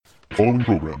following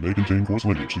program may contain coarse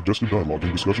language, suggestive dialogue,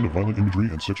 and discussion of violent imagery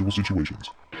and sexual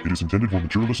situations. It is intended for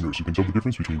mature listeners who can tell the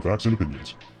difference between facts and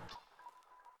opinions.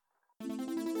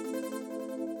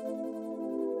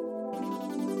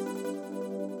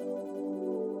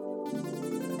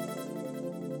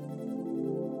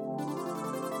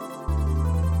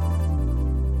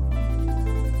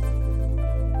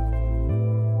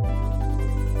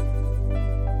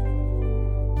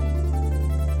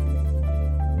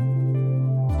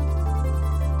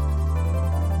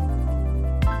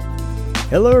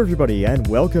 Hello everybody, and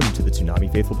welcome to the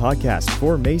Toonami Faithful Podcast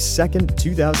for May 2nd,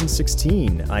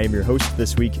 2016. I am your host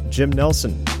this week, Jim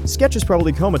Nelson. Sketch is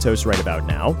probably comatose right about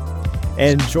now.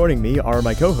 And joining me are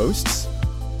my co-hosts...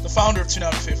 the founder of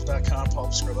ToonamiFaithful.com, Paul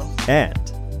Scribbo.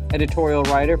 And... editorial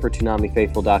writer for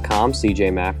ToonamiFaithful.com,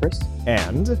 CJ Maffris.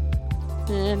 And...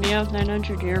 Meowth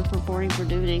 900 here, reporting for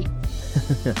duty.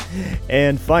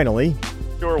 And finally...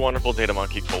 your wonderful data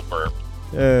monkey, Tolper.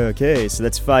 Okay, so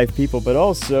that's 5 people, but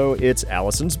also it's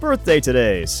Allison's birthday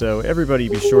today, so everybody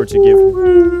be sure to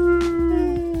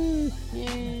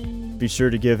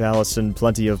give Allison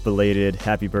plenty of belated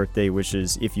happy birthday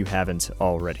wishes if you haven't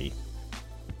already.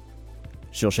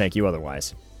 She'll shank you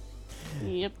otherwise.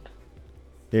 Yep.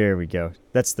 There we go.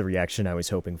 That's the reaction I was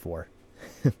hoping for.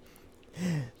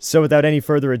 So without any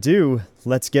further ado,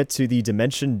 let's get to the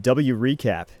Dimension W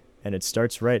recap, and it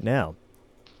starts right now.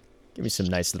 Give me some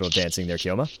nice little dancing there,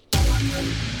 Kyoma.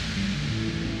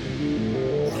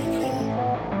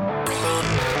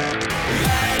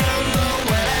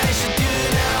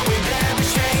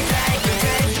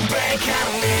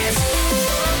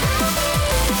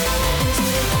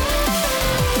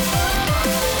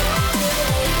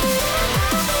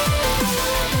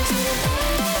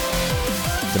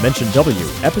 Dimension W,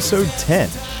 Episode 10,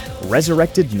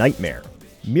 Resurrected Nightmare.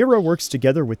 Mira works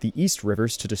together with the East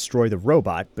Rivers to destroy the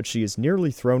robot, but she is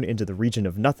nearly thrown into the region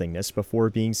of nothingness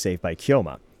before being saved by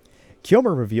Kyoma.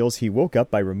 Kyoma reveals he woke up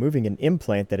by removing an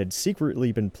implant that had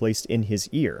secretly been placed in his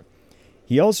ear.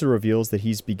 He also reveals that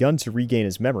he's begun to regain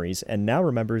his memories, and now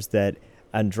remembers that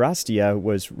Andrastia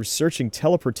was researching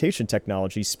teleportation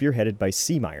technology spearheaded by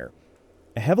Seameyer.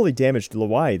 A heavily damaged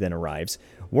Lawai then arrives,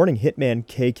 warning Hitman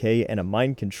KK and a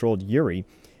mind-controlled Yuri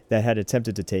that had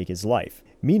attempted to take his life.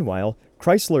 Meanwhile,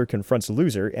 Chrysler confronts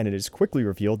Loser, and it is quickly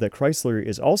revealed that Chrysler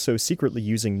is also secretly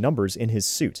using numbers in his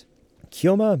suit.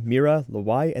 Kyoma, Mira,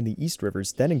 Lawai, and the East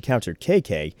Rivers then encounter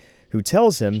KK, who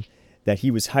tells him that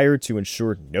he was hired to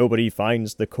ensure nobody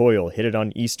finds the coil hidden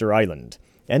on Easter Island,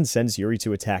 and sends Yuri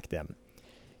to attack them.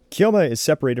 Kyoma is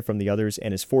separated from the others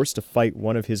and is forced to fight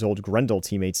one of his old Grendel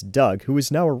teammates, Doug, who is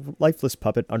now a lifeless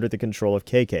puppet under the control of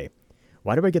KK.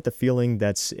 Why do I get the feeling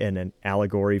that's an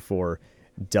allegory for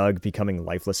Doug becoming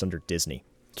lifeless under Disney?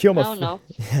 Oh, no.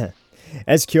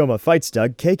 As Kyoma fights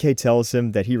Doug, KK tells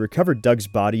him that he recovered Doug's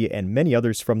body and many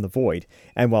others from the Void,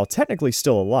 and while technically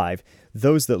still alive,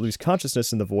 those that lose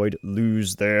consciousness in the Void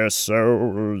lose their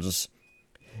souls.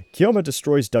 Kyoma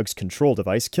destroys Doug's control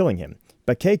device, killing him,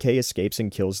 but KK escapes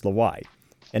and kills Lawai.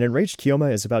 An enraged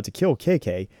Kyoma is about to kill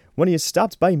KK when he is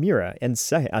stopped by Mira, and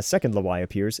a second Lawai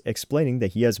appears, explaining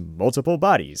that he has multiple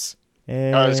bodies.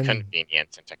 Because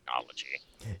convenience and technology.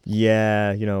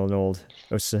 Yeah, you know, an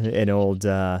old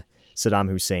Saddam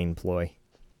Hussein ploy.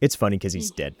 It's funny because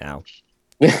he's dead now.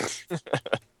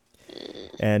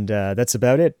 And that's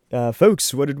about it.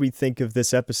 Folks, what did we think of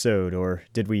this episode, or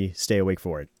did we stay awake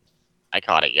for it? I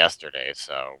caught it yesterday,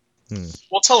 so...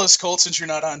 Well, tell us, Colt, since you're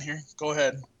not on here. Go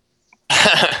ahead.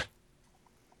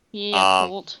 Yeah,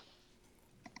 Colt.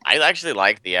 I actually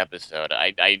liked the episode.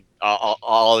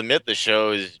 I'll admit the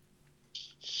show's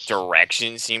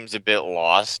direction seems a bit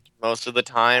lost most of the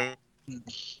time,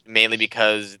 mainly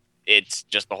because it's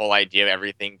just the whole idea of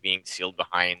everything being sealed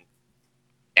behind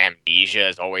amnesia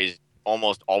is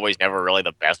almost always never really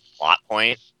the best plot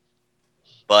point.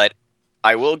 But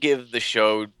I will give the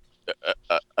show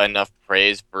enough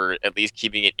praise for at least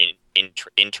keeping it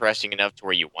interesting enough to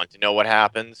where you want to know what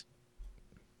happens.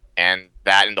 And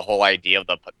that and the whole idea of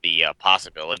the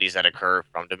possibilities that occur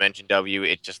from Dimension W,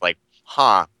 it's just like,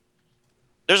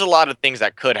 there's a lot of things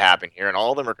that could happen here, and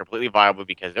all of them are completely viable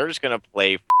because they're just going to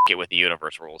play it with the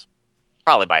universe rules.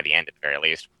 Probably by the end, at the very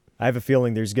least. I have a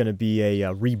feeling there's going to be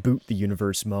a reboot the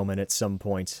universe moment at some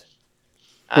point.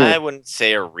 I wouldn't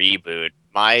say a reboot.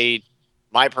 My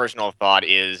personal thought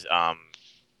is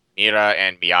Mira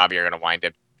and Miyabi are going to wind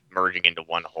up merging into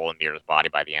one whole in Mira's body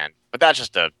by the end. But that's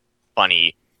just a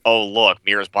funny, oh, look,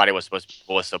 Mira's body was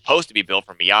supposed to be built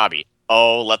from Miyabi.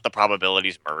 Oh, let the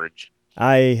probabilities merge.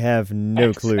 I have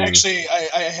no clue. Actually,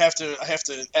 I have to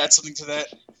add something to that.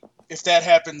 If that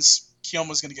happens,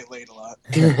 Kyoma's going to get laid a lot.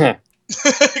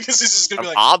 Because he's just gonna be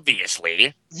like,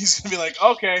 Obviously,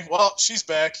 okay, well, she's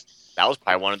back. that was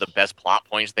probably one of the best plot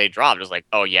points they dropped. It was like,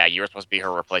 oh yeah, you're supposed to be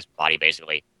her replacement body,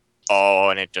 basically. Oh,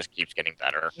 and it just keeps getting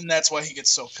better. And that's why he gets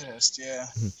so pissed. Yeah.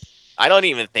 I don't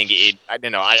even think it. I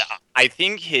don't know. I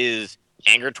think his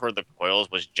anger toward the Coils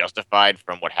was justified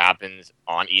from what happens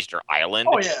on Easter Island.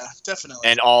 Oh yeah, definitely.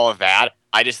 And all of that.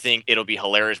 I just think it'll be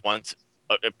hilarious once,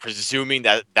 presuming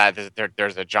that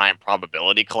there's a giant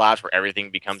probability collapse where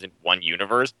everything becomes in one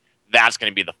universe. That's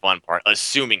going to be the fun part,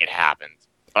 assuming it happens.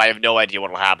 But I have no idea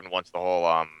what will happen once the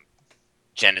whole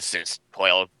Genesis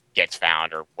Coil gets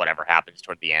found or whatever happens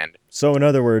toward the end. So in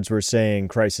other words, we're saying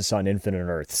Crisis on Infinite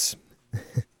Earths.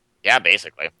 Yeah,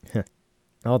 basically.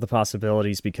 All the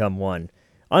possibilities become one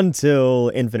until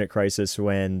Infinite Crisis,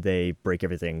 when they break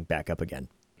everything back up again.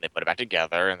 They put it back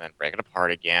together and then break it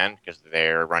apart again because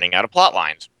they're running out of plot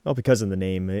lines. Well, because of the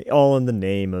name, all in the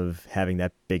name of having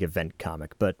that big event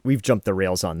comic, but we've jumped the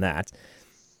rails on that.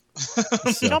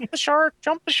 So. Jump the shark!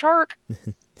 Jump the shark!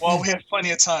 Well, we have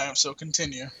plenty of time, so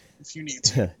continue if you need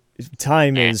to.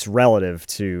 Time is relative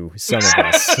to some of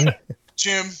us.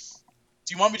 Jim,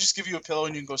 do you want me to just give you a pillow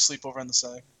and you can go sleep over on the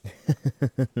side?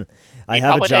 I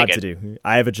have a job to do.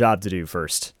 I have a job to do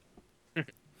first.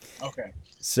 Okay.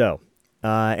 So,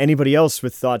 anybody else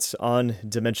with thoughts on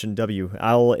Dimension W?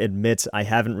 I'll admit I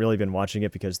haven't really been watching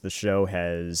it because the show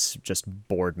has just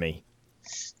bored me.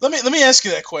 Let me ask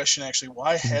you that question actually.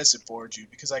 Why has it bored you?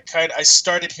 Because I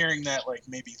started hearing that like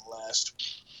maybe last week.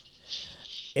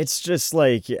 It's just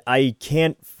like I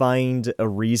can't find a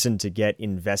reason to get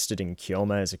invested in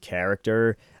Kyoma as a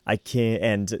character. I can't,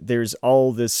 and there's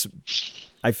all this.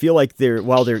 I feel like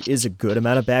while there is a good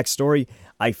amount of backstory,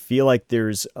 I feel like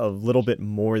there's a little bit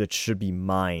more that should be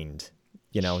mined.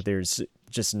 You know, there's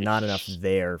just not enough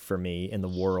there for me in the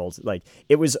world. Like,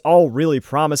 it was all really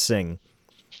promising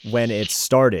when it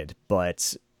started,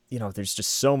 but, you know, there's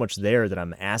just so much there that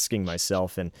I'm asking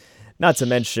myself, and not to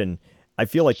mention, I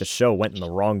feel like the show went in the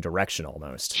wrong direction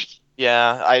almost.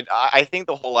 Yeah, I think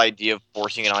the whole idea of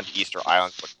forcing it onto Easter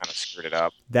Island is what kind of screwed it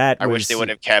up. I wish they would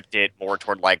have kept it more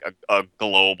toward like a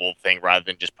global thing rather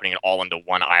than just putting it all into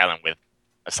one island with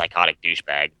a psychotic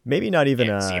douchebag. Maybe not even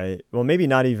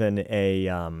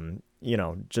you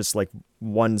know, just like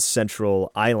one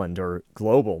central island or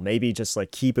global. Maybe just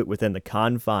like keep it within the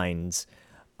confines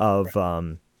of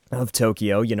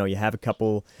Tokyo. You know, you have a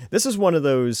couple. This is one of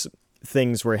those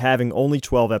things where having only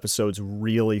 12 episodes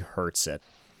really hurts it,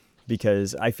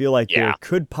 because I feel like there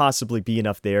could possibly be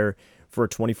enough there for a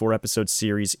 24 episode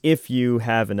series if you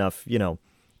have enough, you know,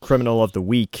 Criminal of the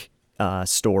Week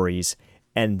stories.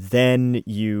 And then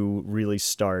you really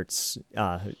start,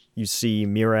 you see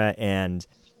Mira and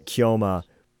Kyoma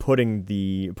putting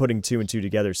two and two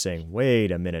together, saying,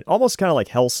 wait a minute, almost kind of like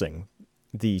Hellsing,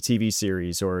 the TV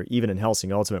series, or even in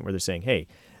Hellsing Ultimate, where they're saying, hey,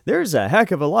 there's a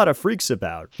heck of a lot of freaks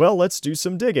about. Well, let's do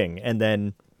some digging. And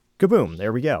then, kaboom,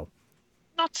 there we go.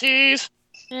 Nazis!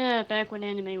 Yeah, back when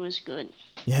anime was good.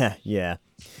 Yeah.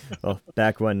 Well,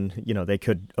 back when, you know, they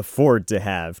could afford to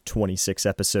have 26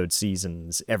 episode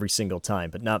seasons every single time,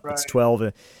 but not, right. It's 12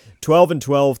 and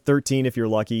 12, 13 if you're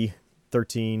lucky,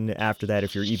 13 after that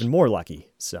if you're even more lucky.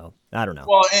 So, I don't know.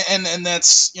 Well, and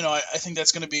that's, you know, I think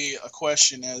that's going to be a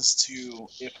question as to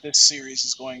if this series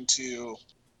is going to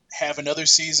have another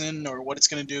season or what it's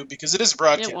going to do, because it is a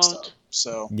broadcast though,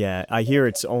 so. Yeah, I hear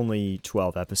it's only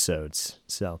 12 episodes,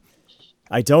 so.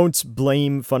 I don't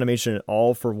blame Funimation at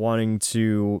all for wanting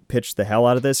to pitch the hell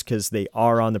out of this, because they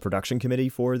are on the production committee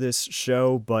for this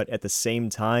show, but at the same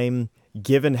time,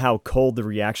 given how cold the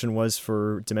reaction was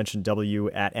for Dimension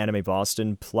W at Anime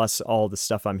Boston, plus all the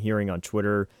stuff I'm hearing on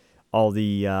Twitter, all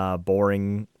the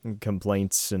boring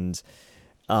complaints, and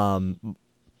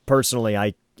personally,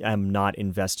 I am not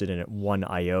invested in it one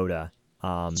iota.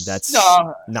 That's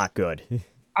not good.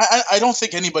 I don't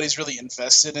think anybody's really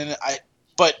invested in it.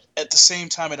 But at the same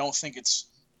time, I don't think it's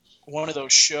one of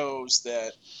those shows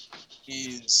that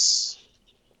is.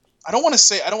 I don't want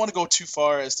to go too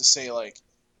far as to say like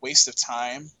waste of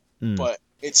time, but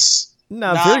it's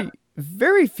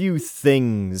very few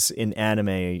things in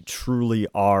anime truly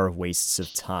are wastes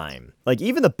of time. Like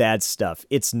even the bad stuff,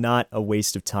 it's not a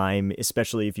waste of time,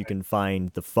 especially if you can find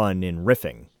the fun in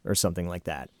riffing or something like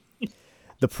that.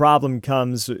 The problem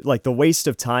comes like the waste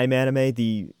of time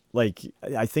anime,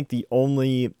 I think the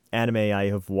only anime I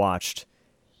have watched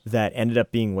that ended up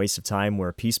being waste of time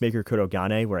were Peacemaker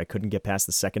Kurogane, where I couldn't get past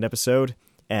the second episode,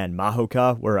 and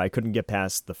Mahoka, where I couldn't get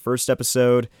past the first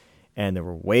episode, and there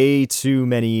were way too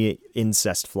many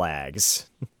incest flags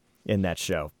in that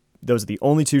show. Those are the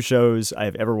only two shows I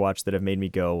have ever watched that have made me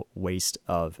go waste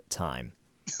of time.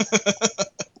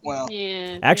 Well,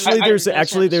 Yeah. Actually, it there's does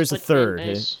have there's a split fan third.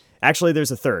 base. Actually,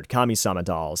 there's a third, Kami-sama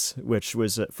Dolls, which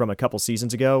was from a couple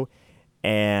seasons ago,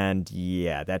 and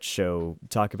yeah, that show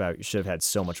should have had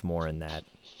so much more in that.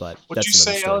 But what'd you that's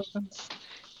another say, story. Allison?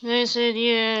 They said,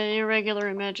 yeah,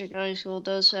 Irregular Magic High School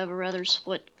does have a rather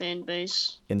split fan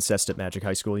base. Incest at Magic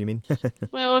High School, you mean?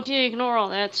 Well, if you ignore all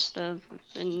that stuff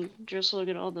and just look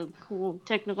at all the cool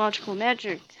technological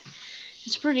magic,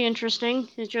 it's pretty interesting.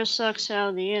 It just sucks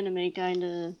how the anime kind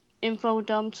of info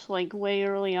dumped like way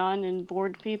early on and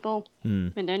bored people,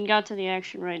 and then got to the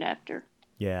action right after.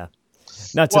 Yeah.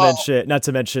 Not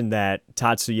to mention that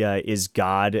Tatsuya is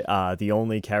God. The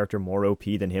only character more OP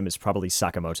than him is probably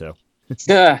Sakamoto.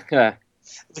 I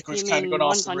think we're You kind of mean going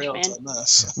off One the Punch rails Man? on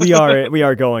this. We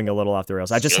are going a little off the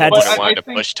rails. I just Shoulda, had But woulda, to. wanted to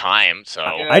think- push time, so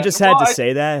Yeah. I just had Well, to I-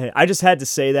 say that. I just had to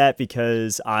say that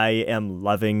because I am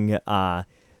loving a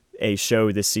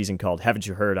show this season called "Haven't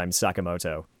You Heard I'm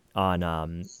Sakamoto" on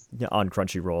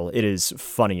Crunchyroll. It is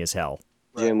funny as hell.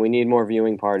 Jim, we need more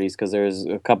viewing parties because there's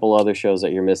a couple other shows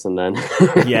that you're missing then.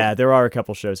 Yeah, there are a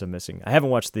couple shows I'm missing. I haven't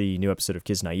watched the new episode of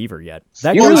Kisnaiver yet.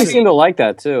 That You Well, really goes- I- seem to like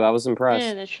that too. I was impressed.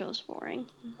 Yeah, that show's boring.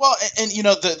 Well, and you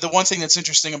know, the one thing that's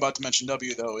interesting about Dimension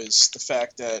W though is the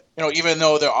fact that, you know, even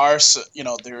though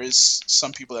there is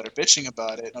some people that are bitching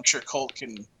about it, and I'm sure Colt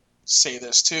can say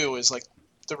this too, is like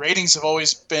the ratings have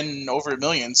always been over 1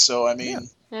 million. So I mean,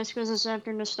 That's because it's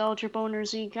after Nostalgia Boner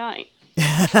Zekai.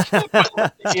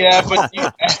 yeah, but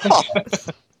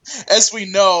as we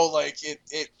know, like it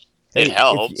it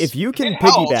helps. If you can It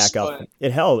helps, piggyback off,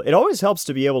 but- it always helps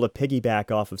to be able to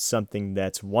piggyback off of something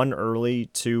that's one early,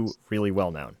 two really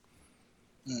well known.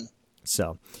 Mm.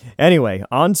 So, anyway,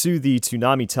 on to the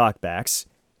Toonami talkbacks.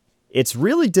 It's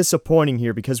really disappointing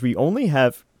here because we only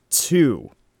have 2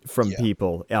 from Yeah.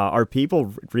 people. Are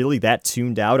people really that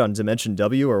tuned out on Dimension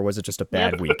W, or was it just a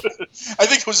bad week? I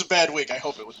think it was a bad week. I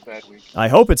hope it was a bad week. I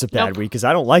hope it's a bad Nope. week because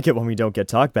I don't like it when we don't get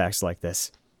talkbacks like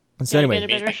this. So Gotta anyway,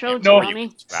 get a better show, No, Tommy.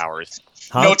 2 hours.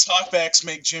 huh? No talkbacks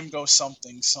make Jim go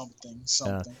something.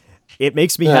 It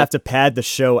makes me have to pad the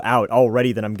show out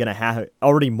already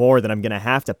more than I'm gonna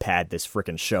have to pad this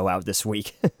frickin' show out this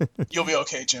week. You'll be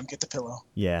okay, Jim. Get the pillow.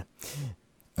 Yeah.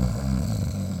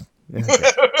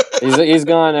 He's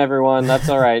gone, everyone. That's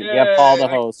all right. You got Paul the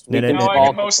host. We No, can no, Oh, no, I all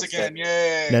can host again.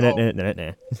 Yay! No, no, Oh. no, no,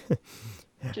 no.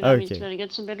 Toonami's Okay. gotta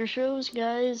get some better shows,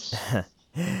 guys.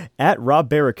 At Rob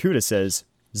Barracuda says,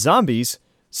 "Zombies.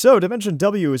 So Dimension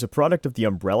W is a product of the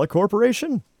Umbrella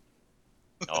Corporation."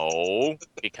 No,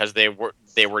 because they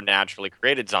were naturally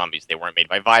created zombies. They weren't made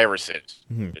by viruses.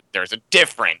 Mhm. There's a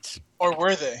difference. Or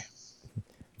were they?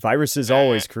 Viruses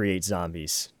always create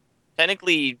zombies.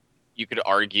 Technically, you could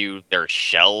argue they're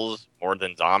shells more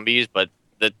than zombies, but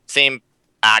the same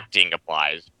acting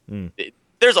applies. Mm.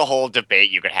 There's a whole debate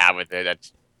you could have with it.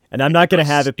 That's And I'm not gonna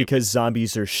have it because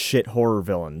zombies are shit horror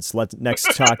villains.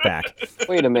 Next talk back.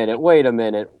 Wait a minute.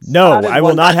 No, How did I will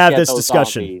one not have get this those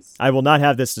discussion. zombies? I will not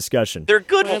have this discussion. they're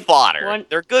good What- fodder. what-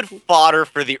 They're good fodder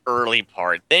for the early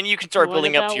part. Then you can start What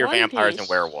building up about to your One vampires Piece? and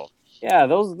werewolves. Yeah,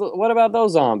 what about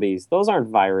those zombies? Those aren't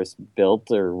virus built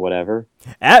or whatever.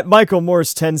 At Michael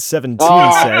Morse 1017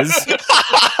 Oh. says,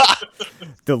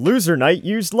 "The loser knight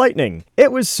used lightning.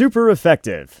 It was super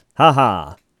effective.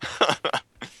 Haha."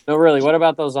 No, really. What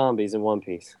about those zombies in One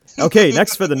Piece? Okay,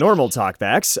 next for the normal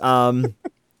talkbacks. All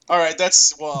right,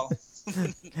 that's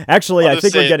Actually, I'll I just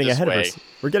think say we're it getting this ahead of way. us.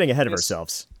 We're getting ahead of Yes.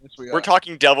 ourselves. yes, we We're are.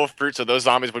 talking devil fruit, so those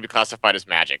zombies would be classified as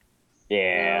magic.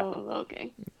 Yeah. Oh,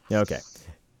 okay. Okay.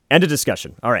 End of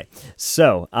discussion. All right.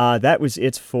 So that was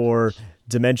it for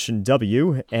Dimension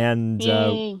W, and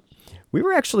Yay. we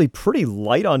were actually pretty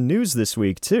light on news this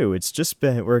week too. It's just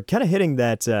been we're kind of hitting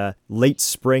that late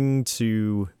spring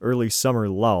to early summer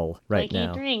lull right like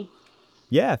now. E3.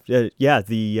 Yeah,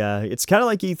 it's kind of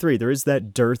like E3. There is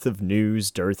that dearth of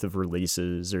news, dearth of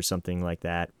releases, or something like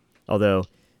that. Although,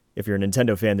 if you're a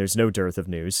Nintendo fan, there's no dearth of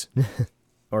news,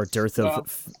 or dearth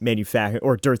of manufactured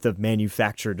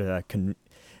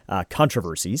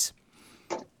controversies.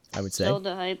 I would say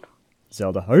Zelda hype.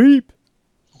 Zelda hype.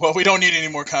 Well, we don't need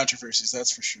any more controversies,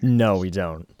 that's for sure. No, we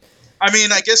don't. I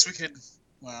mean, I guess we could.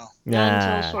 Well, Not until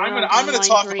Nah. Sword I'm Art gonna Online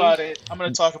talk 3. about it. I'm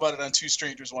gonna talk about it on Two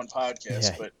Strangers One podcast.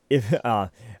 Yeah. But If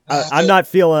I'm not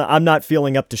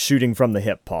feeling up to shooting from the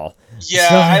hip, Paul.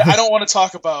 yeah, I don't want to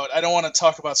talk about. I don't want to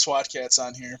talk about SWAT cats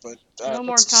on here. But No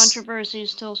more let's just-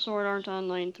 controversies till Sword Art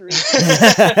Online 3. let's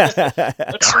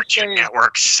just say-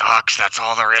 Network sucks. That's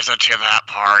all there is to that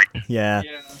part. Yeah.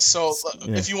 Yeah. So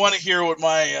Yeah. if you want to hear what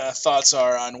my thoughts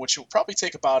are on, which will probably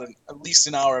take about at least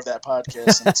an hour of that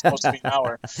podcast, and it's supposed to be an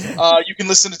hour, you can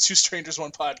listen to Two Strangers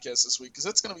One podcast this week because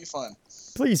it's gonna be fun.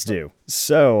 Please do.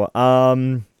 So,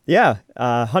 Yeah,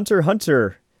 Hunter x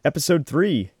Hunter, episode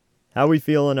 3. How we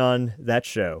feeling on that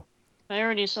show? I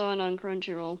already saw it on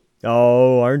Crunchyroll.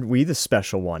 Oh, aren't we the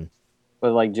special one?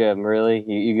 But like Jim, really,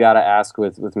 you got to ask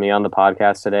with me on the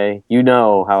podcast today. You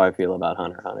know how I feel about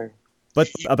Hunter x Hunter. But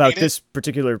You about hate it? this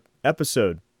particular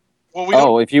episode. Well, we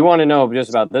don't. If you want to know just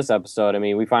about this episode, I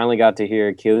mean, we finally got to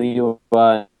hear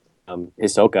Killua,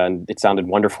 Hisoka, and it sounded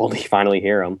wonderful to finally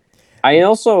hear him. I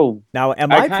also Now,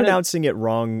 am I I kinda- pronouncing it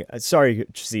wrong? Sorry,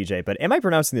 CJ, but am I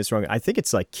pronouncing this wrong? I think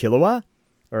it's like Killua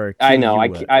or I know, I-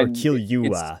 Killua, I- or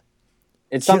Killua.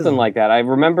 it's something like that. I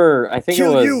remember. I think it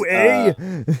was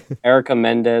Killua. Erica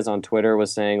Mendez on Twitter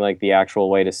was saying like the actual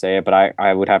way to say it, but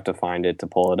I would have to find it to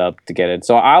pull it up to get it.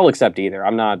 So I'll accept either.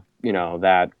 I'm not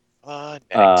that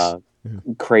Next.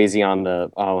 crazy on the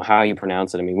how you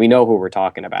pronounce it. I mean, we know who we're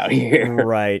talking about here.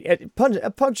 Right.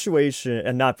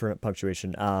 Punctuation, not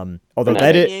punctuation. Although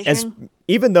that is, Pronunciation?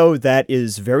 even though that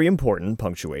is very important,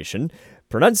 punctuation,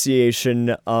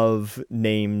 pronunciation of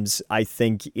names, I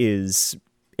think, is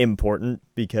important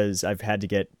because I've had to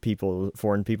get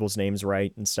foreign people's names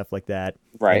right and stuff like that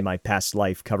Right. in my past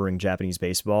life covering Japanese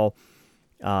baseball.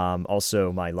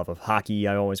 Also, my love of hockey,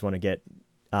 I always want to get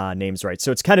names right.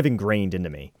 So it's kind of ingrained into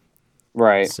me.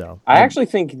 Right. So I actually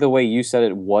think the way you said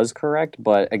it was correct,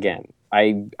 but again,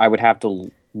 I would have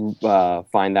to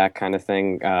find that kind of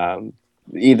thing.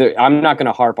 Either I'm not going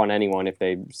to harp on anyone if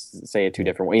they say it two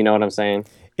different ways. You know what I'm saying?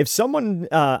 if someone,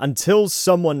 until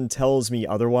someone tells me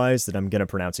otherwise, that I'm going to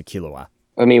pronounce it Killua.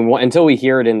 I mean, until we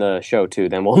hear it in the show too,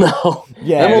 then we'll know.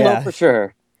 Yeah, then we'll yeah. know for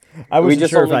sure. I We wasn't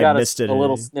just sure if only I got missed it. a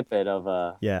little snippet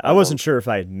of. Yeah, I wasn't sure if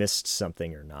I had missed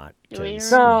something or not. Do we hear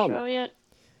 'cause- it in No. the show yet?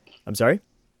 I'm sorry?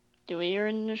 Do we hear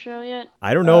it in the show yet?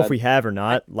 I don't know Uh, if we have or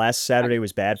not. Last Saturday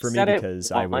was bad for me Said it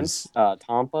because I once, was...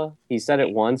 Tampa. He said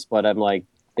it once, but I'm like,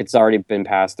 it's already been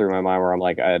passed through my mind where I'm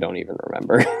like, I don't even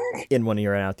remember. in one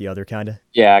ear and out the other, kind of.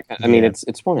 Yeah, I mean, Yeah.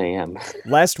 it's 1 a.m.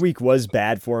 Last week was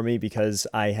bad for me because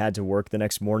I had to work the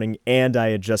next morning and I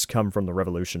had just come from the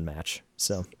Revolution match.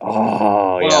 So,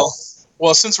 Oh, yeah.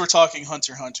 Well, since we're talking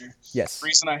Hunter x Hunter, yes. the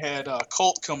reason I had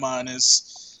Colt come on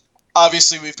is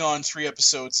obviously we've gone 3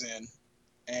 episodes in,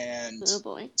 and Oh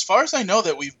boy. as far as I know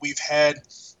that we've had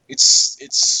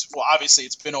it's well, obviously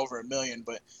it's been over 1 million,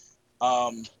 but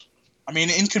I mean,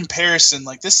 in comparison,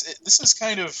 like this is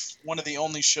kind of one of the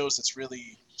only shows that's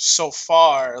really so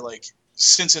far, like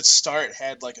since its start,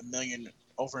 had like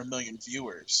over 1 million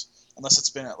viewers, unless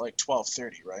it's been at like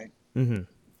 12:30, right? Mm-hmm.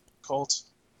 Colt.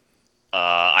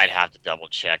 I'd have to double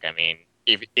check. I mean,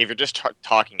 if you're just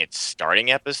talking its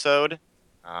starting episode,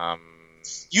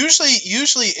 Usually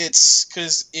it's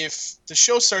because if the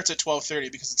show starts at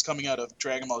 12:30 because it's coming out of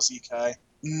Dragon Ball Z Kai,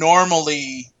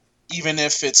 normally even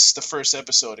if it's the first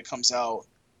episode, it comes out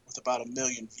with about 1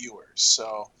 million viewers.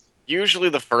 So usually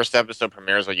the first episode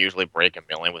premieres will usually break 1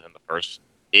 million within the first.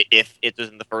 If it is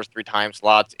in the first 3 time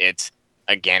slots, it's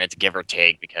give or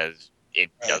take because it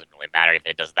doesn't really matter if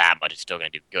it does that much. It's still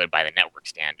going to do good by the network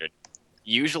standard.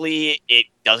 Usually, it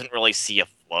doesn't really see a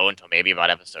flow until maybe about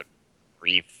episode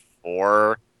 3,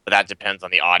 4, but that depends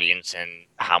on the audience and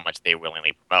how much they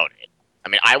willingly promote it. I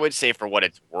mean, I would say for what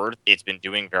it's worth, it's been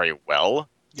doing very well,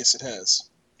 yes, it has.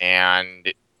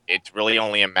 and it's really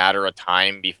only a matter of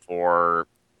time before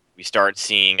we start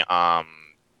seeing.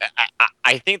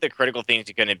 I think the critical thing is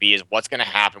going to be is what's going to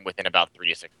happen within about 3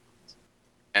 to 6 months,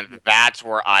 and that's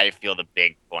where I feel the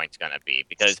big point's going to be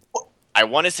because I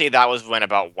want to say that was when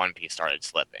about One Piece started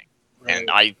slipping. Right. And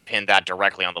I pinned that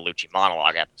directly on the Lucci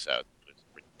monologue episode. It was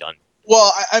redundant.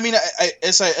 Well, I mean,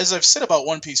 as I've said about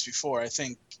One Piece before, I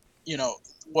think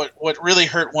what really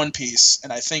hurt One Piece,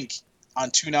 and I think on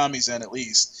Toonami's end at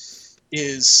least,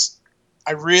 is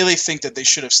I really think that they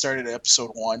should have started at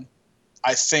episode 1.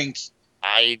 I think,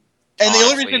 and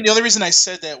the only reason I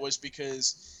said that was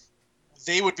because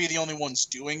they would be the only ones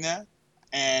doing that,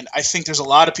 and I think there's a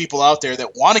lot of people out there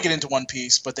that want to get into One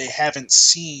Piece, but they haven't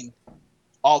seen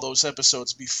all those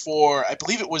episodes before. I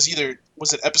believe it was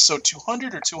was it episode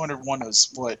 200 or 201 was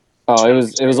what? Oh, it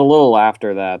was a little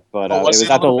after that, but it was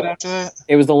a at little bit after that?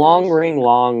 it was the Long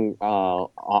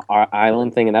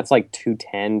Island thing, and that's like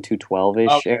 210, 212-ish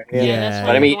Okay. area. Yeah, Yeah. that's But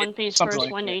I when mean, One Piece something first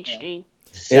like went that, yeah. HD.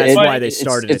 That's why they it's-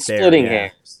 started it's it there. splitting Yeah.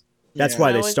 hairs. That's Yeah.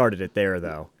 why they No, it- started it there,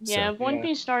 though. Yeah, So. if One Yeah.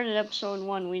 Piece started episode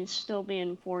 1, we'd still be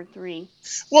in 4-3.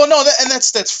 Well, no,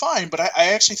 that's fine, but I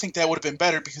actually think that would have been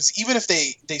better because even if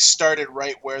they started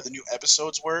right where the new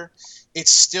episodes were, it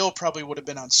still probably would have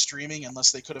been on streaming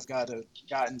unless they could have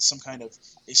gotten some kind of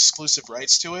exclusive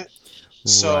rights to it.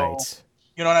 So, Right.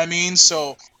 you know what I mean?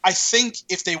 So I think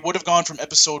if they would have gone from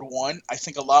episode 1, I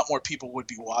think a lot more people would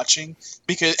be watching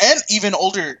and even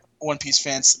older One Piece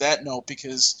fans to that note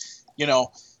because,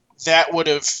 that would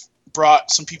have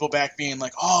brought some people back being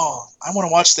like, oh, I want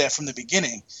to watch that from the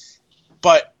beginning.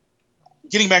 But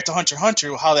getting back to Hunter x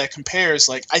Hunter, how that compares,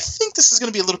 like, I think this is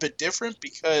going to be a little bit different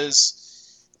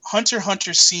because Hunter x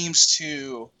Hunter seems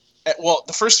to, well,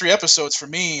 the first 3 episodes for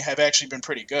me have actually been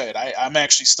pretty good. I'm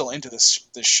actually still into this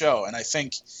show, and I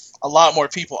think a lot more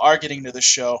people are getting into this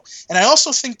show. And I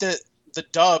also think that the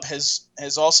dub has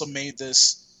also made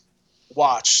this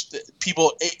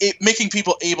making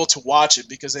people able to watch it,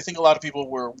 because I think a lot of people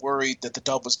were worried that the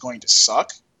dub was going to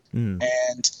suck,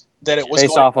 and that it was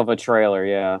based off of a trailer.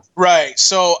 Yeah, right.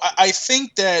 So I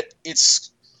think that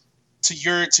it's to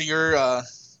your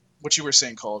what you were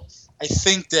saying, Cole. I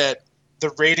think that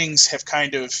the ratings have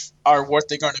kind of are what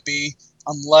they're going to be,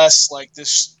 unless like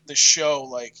this show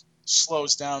like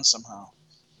slows down somehow.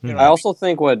 You know I also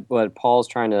think what Paul's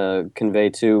trying to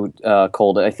convey to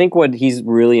Cold, I think what he's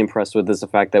really impressed with is the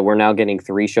fact that we're now getting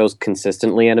 3 shows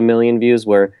consistently at 1 million views,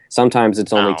 where sometimes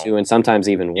it's only 2 and sometimes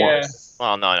even 1.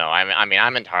 Well, no. I mean,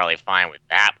 I'm entirely fine with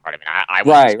that part. I mean, I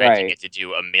was expecting it to do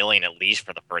 1 million at least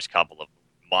for the first couple of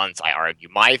months, I argue.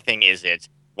 My thing is, it's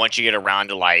once you get around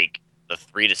to like the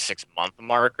 3 to 6 month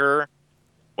marker,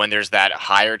 when there's that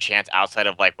higher chance outside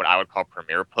of like what I would call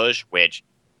premiere push, which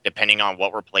depending on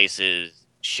what replaces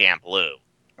Shampoo,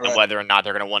 and whether or not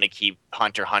they're going to want to keep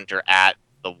Hunter x Hunter at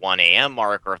the 1 a.m.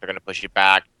 mark, or if they're going to push it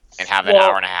back and have an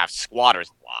hour and a half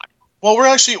squatters block. Well,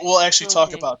 we'll actually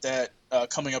talk about that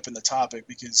coming up in the topic,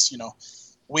 because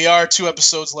we are 2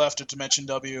 episodes left of Dimension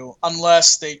W,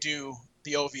 unless they do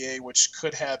the OVA, which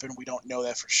could happen. We don't know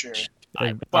that for sure.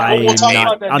 We'll talk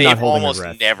about that. They've almost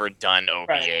never done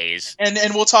OVAs,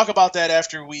 and we'll talk about that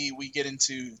after we get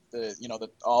into the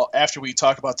after we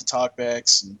talk about the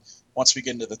talkbacks and once we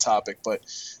get into the topic. But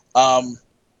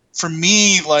for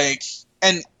me, like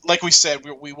we said,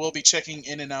 we will be checking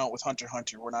in and out with Hunter x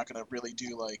Hunter. We're not going to really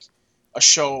do like a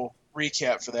show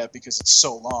recap for that because it's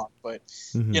so long. But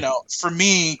for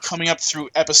me, coming up through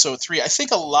episode 3, I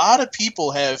think a lot of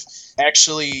people have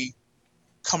actually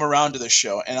come around to this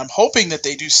show, and I'm hoping that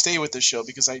they do stay with this show,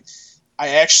 because I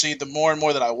actually, the more and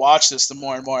more that I watch this, the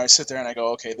more and more I sit there and I go,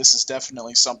 okay, this is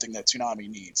definitely something that Toonami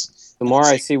needs. The more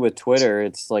I see with Twitter,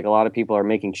 it's like a lot of people are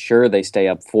making sure they stay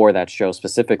up for that show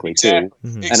specifically too.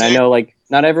 And I know like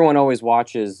not everyone always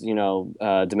watches,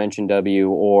 Dimension W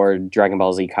or Dragon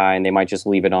Ball Z Kai, and they might just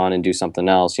leave it on and do something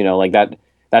else. Like that.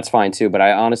 That's fine too, but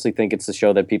I honestly think it's the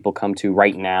show that people come to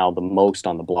right now the most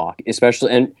on the block,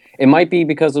 especially, and it might be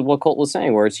because of what Colt was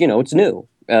saying, where it's it's new,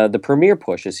 the premiere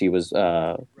push, as he was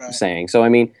saying. So I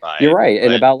mean, you're right.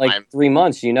 In about 3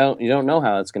 months, you don't know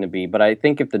how it's going to be, but I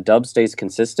think if the dub stays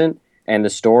consistent and the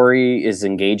story is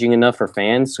engaging enough for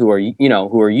fans who are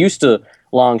who are used to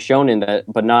long shonen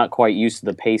but not quite used to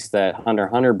the pace that Hunter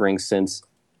x Hunter brings, since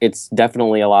it's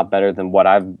definitely a lot better than what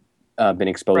I've been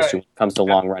exposed to when it comes to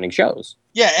long running shows.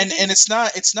 Yeah, and it's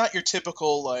not your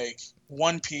typical like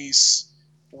One Piece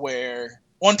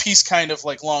kind of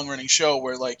like long running show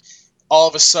where like all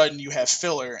of a sudden you have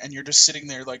filler and you're just sitting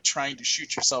there like trying to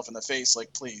shoot yourself in the face,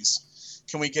 like, please,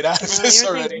 can we get out of this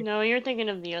already? You're thinking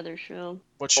of the other show.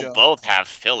 What show? Well, both have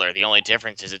filler. The only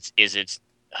difference is it's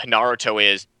Naruto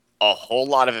is a whole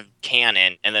lot of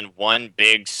canon and then one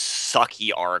big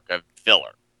sucky arc of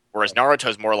filler, whereas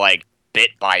Naruto's more like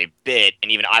bit by bit,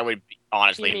 and even I would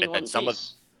honestly admit that some of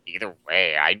either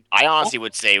way, I honestly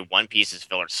would say One Piece's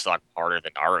filler sucked harder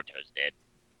than Naruto's did.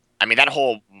 I mean, that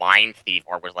whole Mind Thief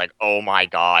arc was like, oh my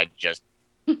god, just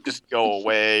go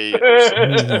away.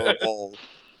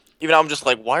 Even I'm just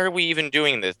like, why are we even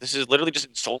doing this? This is literally just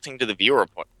insulting to the viewer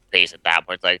base at that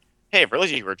point. It's like, hey, for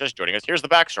those of you who are just joining us, here's the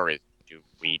backstory. Do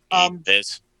we need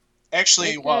this?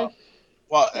 Actually, well,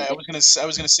 I was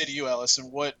gonna say to you, Allison,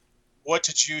 what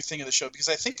did you think of the show? Because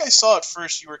I think I saw at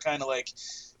first you were kind of like,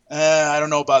 I don't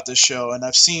know about this show, and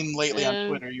I've seen lately on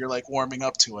Twitter you're like warming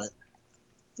up to it.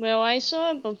 Well, I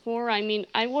saw it before. I mean,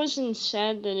 I wasn't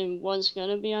sad that it was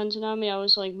gonna be on Toonami. I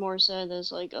was like more sad that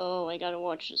it's like, oh, I gotta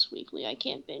watch this weekly. I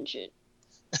can't binge it.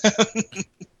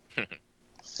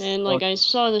 And like I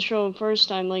saw the show first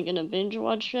time like in a binge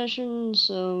watch session,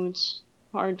 so it's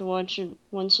hard to watch it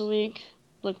once a week.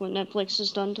 Look what Netflix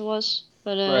has done to us.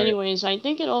 But anyways, I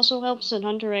think it also helps that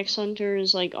Hunter x Hunter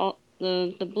is like all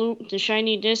the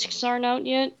shiny discs aren't out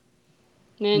yet.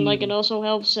 And like it also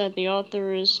helps that the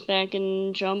author is back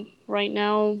in Jump right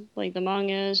now, like the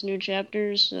manga has new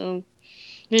chapters, so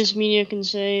Viz Media can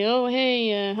say, oh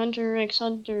hey, Hunter x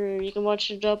Hunter, you can watch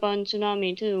it up on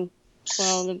Toonami too,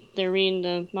 while they're reading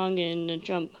the manga in the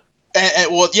Jump.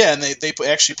 And they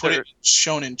actually put it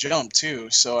shown in Jump too,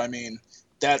 so I mean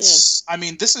I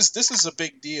mean this is a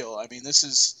big deal. I mean this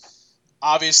is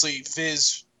obviously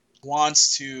Viz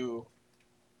wants to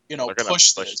you know, They're gonna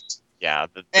push push- this. Yeah,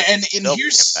 And they'll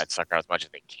here's pimp that sucker as much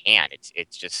as they can.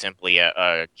 It's just simply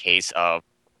a case of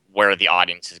where the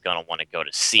audience is gonna want to go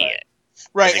to see Right. it.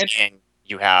 right, 'Cause and again,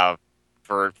 you have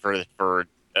for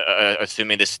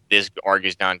assuming this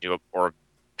argues down to or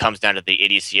comes down to the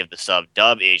idiocy of the sub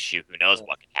dub issue. Who knows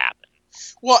what could happen?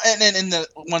 well, and the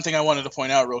one thing I wanted to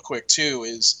point out real quick too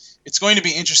is it's going to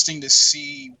be interesting to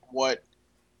see what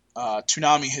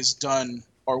Toonami has done,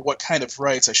 or what kind of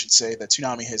rights I should say that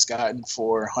Toonami has gotten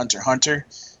for Hunter x Hunter,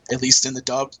 at least in the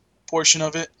dub portion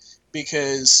of it,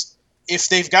 because if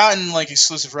they've gotten like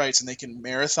exclusive rights and they can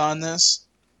marathon this,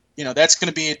 you know, that's going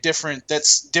to be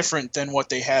that's different than what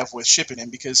they have with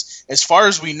Shippuden, because as far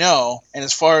as we know and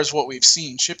as far as what we've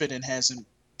seen, Shippuden hasn't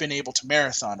been able to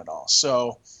marathon at all.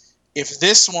 So if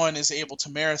this one is able to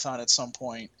marathon at some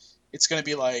point, it's going to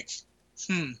be like,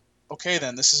 okay,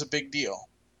 then this is a big deal.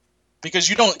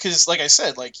 Because like I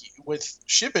said, like with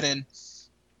Shippuden,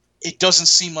 it doesn't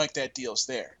seem like that deal's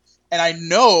there. And I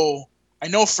know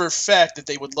for a fact that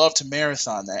they would love to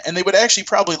marathon that. And they would actually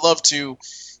probably love to,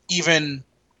 even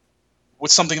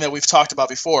with something that we've talked about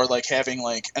before, like having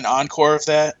like an encore of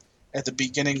that at the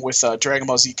beginning with Dragon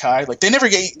Ball Z Kai. Like they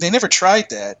never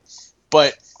tried that,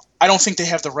 but I don't think they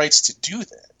have the rights to do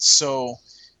that. So,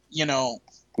 you know,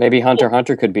 Maybe Hunter x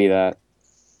Hunter could be that.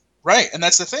 right, and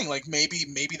that's the thing. Like maybe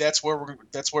that's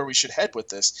where we should head with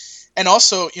this. And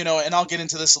also, you know, and I'll get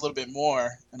into this a little bit more,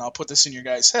 and I'll put this in your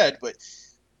guys' head. But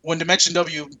when Dimension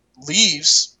W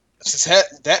leaves,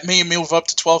 that may move up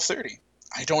to 12:30.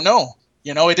 I don't know.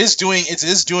 You know, it is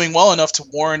doing well enough to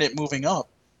warrant it moving up.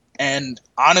 And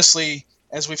honestly,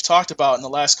 as we've talked about in the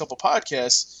last couple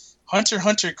podcasts, Hunter x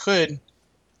Hunter could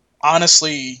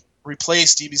honestly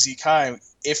replace DBZ Kai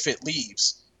if it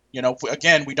leaves. You know,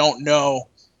 again, we don't know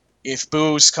if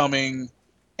Boo's coming,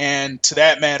 and to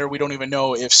that matter, we don't even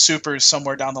know if Super's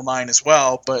somewhere down the line as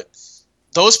well. But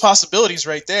those possibilities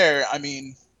right there, I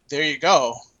mean, there you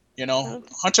go. You know,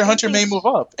 Hunter x Hunter may move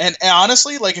up. And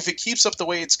honestly, like if it keeps up the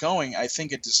way it's going, I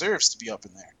think it deserves to be up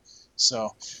in there.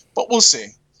 So, but we'll see.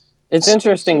 It's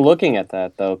interesting looking at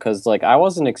that though, because like I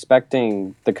wasn't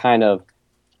expecting the kind of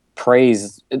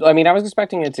praise. I mean, I was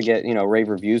expecting it to get, you know, rave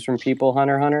reviews from people,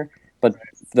 Hunter x Hunter, but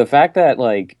the fact that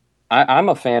like I'm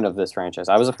a fan of this franchise.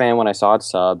 I was a fan when I saw it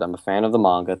subbed. I'm a fan of the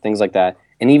manga, things like that.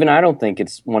 And even I don't think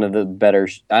it's one of the better.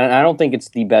 I don't think it's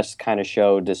the best kind of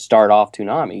show to start off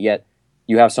Toonami. Yet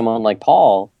you have someone like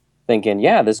Paul thinking,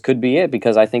 yeah, this could be it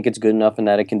because I think it's good enough and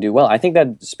that it can do well. I think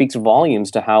that speaks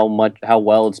volumes to how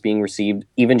well it's being received,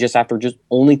 even just after just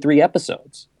only 3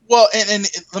 episodes. Well, and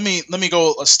let me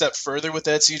go a step further with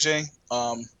that, CJ.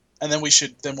 And then we'll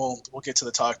get to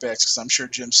the talkbacks because I'm sure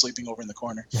Jim's sleeping over in the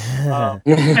corner.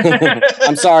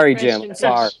 I'm sorry, Jim.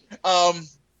 Sorry.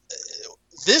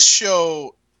 This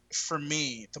show, for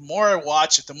me, the more I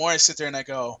watch it, the more I sit there and I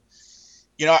go,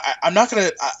 you know,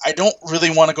 I don't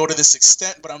really want to go to this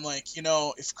extent, but I'm like, you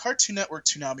know, if Cartoon Network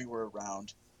Toonami were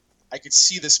around, I could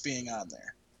see this being on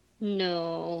there.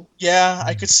 No. Yeah,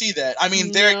 I could see that. I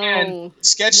mean, there again,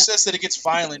 Sketch says that it gets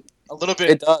violent a little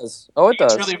bit. It does. Oh, it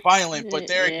does. It's really violent, but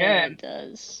there again, it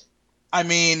does. I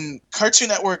mean, Cartoon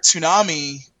Network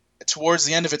Toonami, towards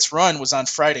the end of its run, was on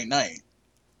Friday night.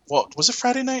 Well, was it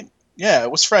Friday night? Yeah, it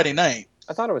was Friday night.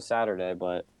 I thought it was Saturday,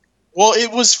 but... Well,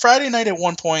 it was Friday night at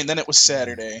one point, then it was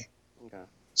Saturday. Okay.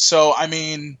 So, I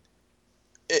mean,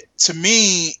 to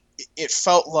me, it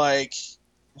felt like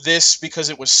this, because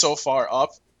it was so far up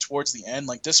towards the end,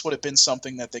 like this would have been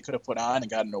something that they could have put on and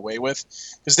gotten away with.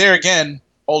 Because there again,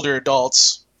 older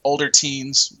adults, older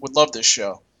teens would love this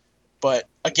show. But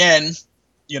again,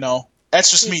 you know,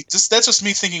 that's just me. That's just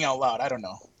me thinking out loud. I don't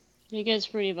know. It gets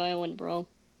pretty violent, bro.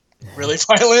 Really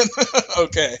violent?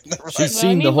 Okay. Never mind. She's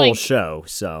seen the whole show,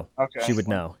 so she would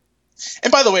know.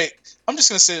 And by the way, I'm just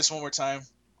gonna say this one more time.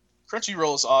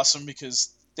 Crunchyroll is awesome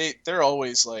because they're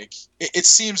always like, it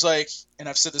seems like, and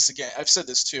I've said this again. I've said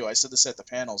this too. I said this at the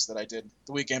panels that I did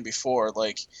the weekend before.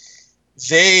 Like,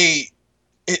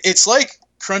 it's like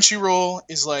Crunchyroll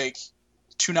is like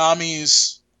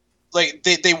Toonami's. Like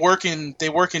they work in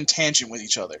tangent with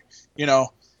each other, you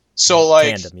know. So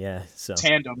like tandem, yeah. So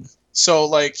tandem. So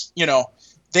like, you know,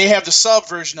 they have the sub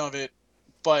version of it,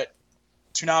 but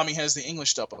Toonami has the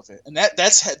English dub of it, and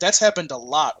that's happened a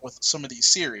lot with some of these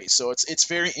series. So it's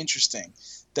very interesting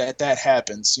that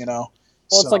happens, you know.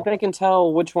 Well, it's like they can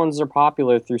tell which ones are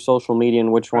popular through social media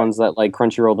and which ones that like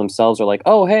Crunchyroll themselves are like,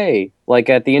 oh hey, like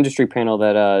at the industry panel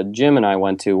that Jim and I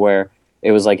went to, where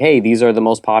it was like, hey, these are the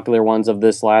most popular ones of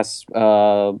this last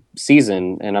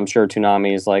season, and I'm sure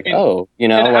Toonami is like, oh, you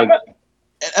know, like.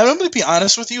 And I'm going to be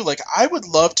honest with you, like I would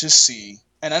love to see,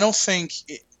 and I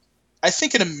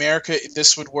think in America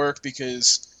this would work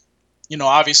because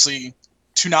obviously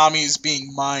Toonami is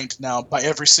being mined now by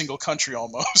every single country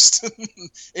almost.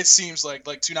 It seems like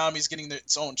Toonami is getting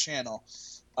its own channel,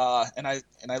 and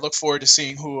I look forward to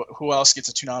seeing who else gets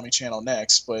a Toonami channel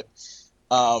next. But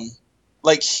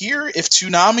like here, if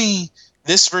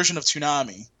this version of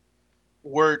Toonami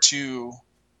were to,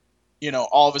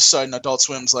 all of a sudden Adult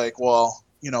Swim's like, well,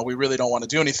 we really don't want to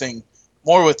do anything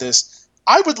more with this.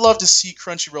 I would love to see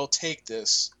Crunchyroll take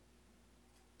this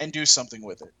and do something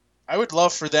with it. I would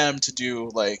love for them to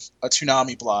do like a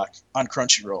Toonami block on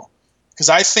Crunchyroll, because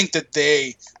I think that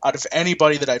they, out of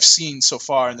anybody that I've seen so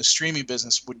far in the streaming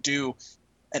business, would do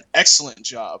an excellent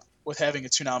job with having a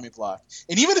Toonami block.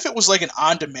 And even if it was like an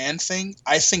on-demand thing,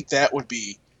 I think that would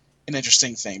be an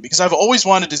interesting thing, because I've always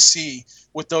wanted to see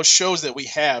with those shows that we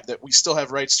still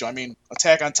have rights to. I mean,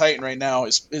 Attack on Titan right now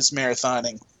is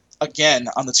marathoning again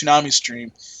on the Toonami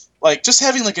stream. Like, just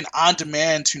having like an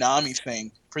on-demand Toonami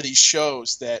thing for these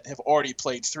shows that have already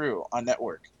played through on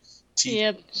network TV.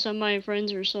 Yep, some of my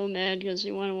friends are so mad because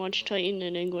they want to watch Titan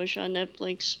in English on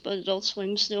Netflix, but Adult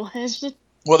Swim still has it.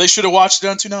 Well, they should have watched it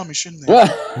on Toonami, shouldn't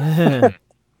they?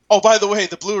 Oh, by the way,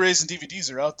 the Blu-rays and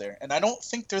DVDs are out there, and I don't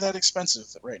think they're that expensive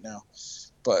right now.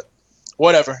 But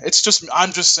whatever.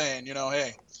 I'm just saying,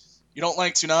 hey, you don't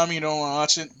like Toonami, you don't want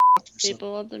to watch it.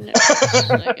 People love them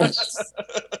Netflix, I guess.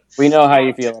 We know how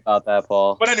you feel about that,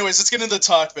 Paul. But anyways, let's get into the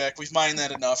talk back. We've mined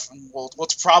that enough, and we'll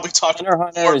probably talk Hunter more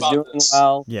Hunter is about doing this.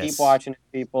 well. Yes. Keep watching it,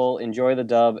 people. Enjoy the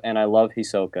dub, and I love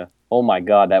Hisoka. Oh my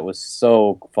god, that was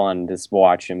so fun to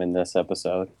watch him in this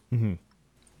episode. Mm-hmm.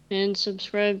 And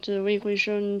subscribe to the Weekly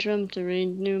Shonen Jump to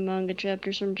read new manga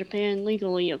chapters from Japan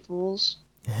legally, you fools.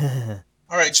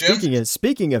 All right, Jim.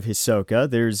 Speaking of Hisoka,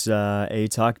 there's a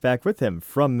talk back with him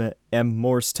from M.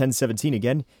 Morse 1017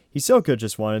 again. Hisoka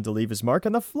just wanted to leave his mark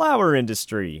on the flower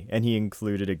industry, and he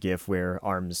included a gif where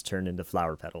arms turn into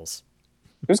flower petals.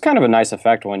 It was kind of a nice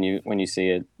effect when you see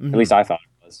it. Mm-hmm. At least I thought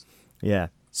it was. Yeah.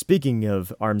 Speaking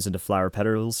of arms into flower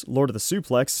petals, Lord of the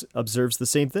Suplex observes the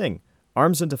same thing.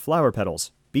 Arms into flower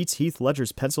petals. Beats Heath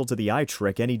Ledger's pencil to the eye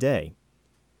trick any day.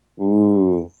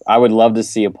 Ooh, I would love to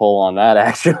see a poll on that,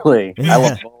 actually. I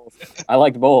love both. I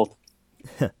liked both.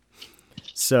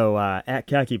 So, at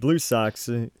Khaki Blue Socks,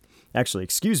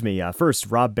 first,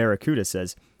 Rob Barracuda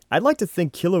says, I'd like to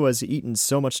think Killua's eaten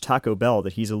so much Taco Bell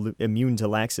that he's immune to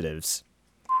laxatives.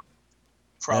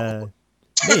 Probably.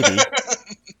 Maybe.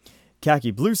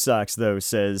 Khaki Blue Socks, though,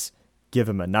 says, give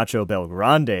him a Nacho Bel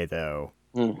Grande, though.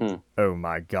 Mm-hmm. Oh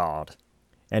my god.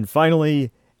 And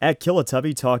finally, at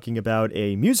Killatubby talking about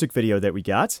a music video that we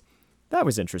got. That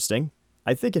was interesting.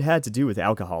 I think it had to do with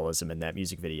alcoholism in that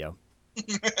music video.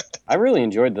 I really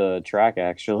enjoyed the track,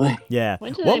 actually. Yeah.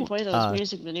 When do they play those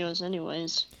music videos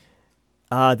anyways?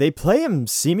 They play them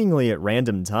seemingly at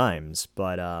random times,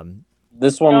 but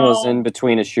This one was in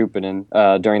between a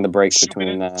Shupiden, during the breaks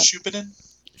between that.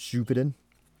 Shupiden?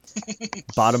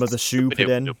 Bottom of the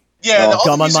Shupiden? Yeah,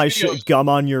 gum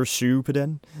on your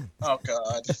Shupiden? Oh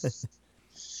god.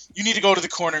 You need to go to the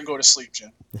corner and go to sleep,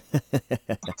 Jim.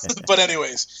 But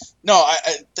anyways, no,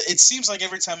 it seems like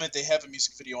every time that they have a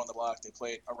music video on the block, they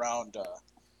play it around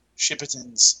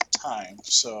Shippiton's time.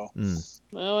 So,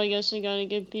 Well, I guess they gotta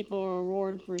give people a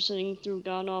reward for sitting through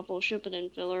god awful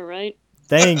Shippuden filler, right?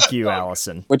 Thank you,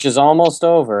 Allison. Which is almost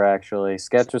over, actually.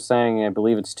 Sketch was saying, I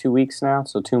believe it's 2 weeks now,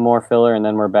 so 2 more filler, and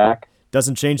then we're back.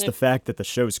 Doesn't change the fact that the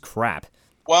show's crap.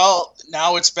 well,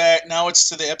 now it's back. Now it's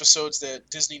to the episodes that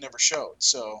Disney never showed.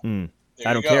 So,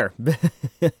 I don't care.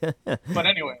 But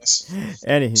anyways,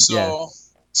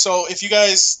 so if you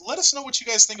guys let us know what you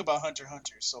guys think about Hunter x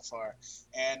Hunter so far,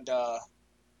 and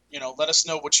let us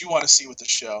know what you want to see with the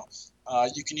show.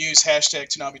 You can use hashtag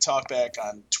Toonami Talkback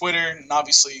on Twitter, and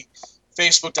obviously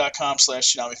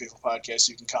Facebook.com/Toonami Faithful Podcast.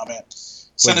 You can comment.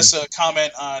 Send us a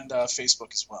comment on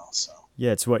Facebook as well. So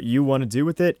yeah, it's what you want to do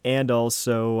with it, and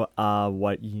also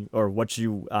what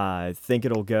you think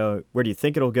it'll go. Where do you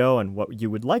think it'll go, and what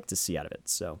you would like to see out of it?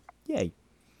 So, yay.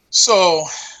 So,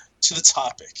 to the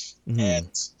topic, Mm-hmm. and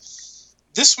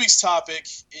this week's topic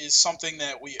is something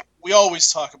that we always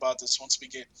talk about this once we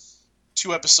get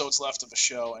 2 episodes left of a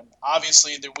show, and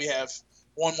obviously that we have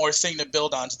one more thing to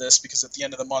build onto this because at the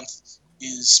end of the month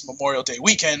is Memorial Day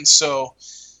weekend. So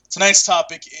tonight's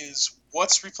topic is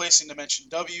what's replacing Dimension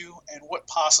W and what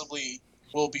possibly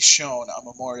will be shown on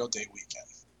Memorial Day weekend.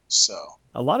 So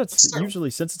a lot of usually,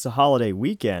 since it's a holiday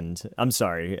weekend. I'm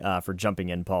sorry for jumping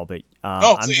in, Paul, but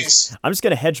I'm just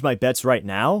going to hedge my bets right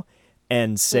now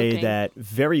and say that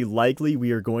very likely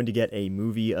we are going to get a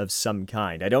movie of some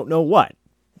kind. I don't know what.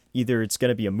 Either it's going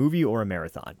to be a movie or a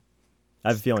marathon. I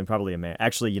have a feeling probably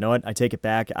actually, you know what? I take it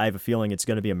back. I have a feeling it's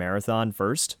going to be a marathon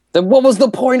first. Then what was the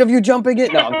point of you jumping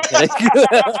it? No, I'm kidding.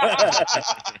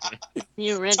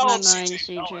 You read Tell my him, mind,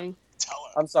 CJ, tell CJ. Tell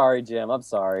her. I'm sorry, Jim. I'm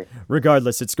sorry.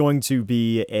 Regardless, it's going to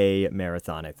be a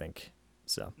marathon, I think.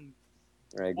 So.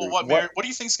 I agree. Well, what do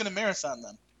you think's gonna marathon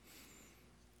then?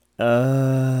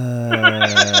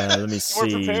 Let me We're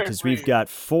see, prepared because for we've you. got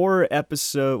 4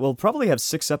 episodes. We'll probably have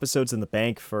 6 episodes in the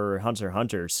bank for Hunter x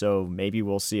Hunter, so maybe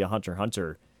we'll see a Hunter x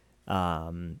Hunter.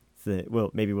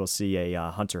 Maybe we'll see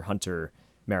a Hunter x Hunter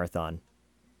marathon.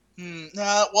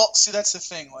 Nah. Well, see, that's the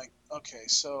thing. Like, okay,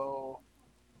 so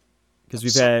Because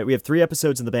we have 3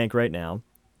 episodes in the bank right now,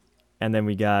 and then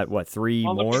we got what 3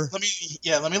 well, more? Let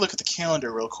me look at the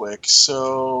calendar real quick.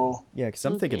 So Yeah, because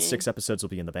I'm thinking Okay. 6 episodes will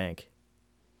be in the bank.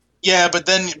 yeah, but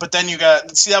then you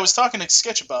got see. I was talking to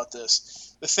Sketch about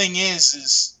this. The thing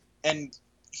is, and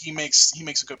he makes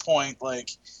a good point.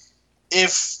 Like,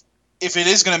 if it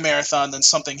is going to marathon, then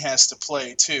something has to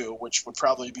play too, which would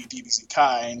probably be DBZ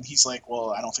Kai. And he's like, well,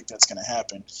 I don't think that's going to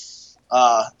happen.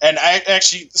 And I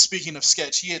actually, speaking of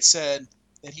Sketch, he had said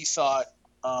that he thought,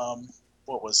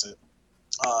 what was it?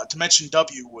 Dimension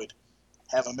W would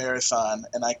have a marathon,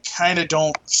 and I kind of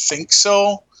don't think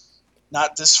so.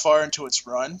 Not this far into its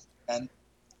run, and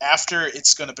after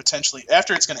it's going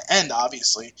to end,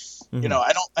 obviously. Mhm. You know,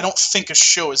 I don't think a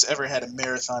show has ever had a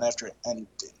marathon after it ended.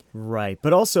 Right,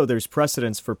 but also there's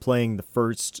precedence for playing the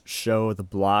first show of the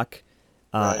block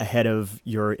Right. ahead of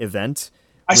your event.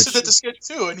 I said which- that to Sketch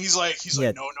too, and he's like,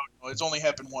 Yeah. no, it's only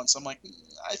happened once. I'm like,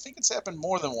 I think it's happened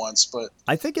more than once, but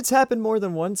I think it's happened more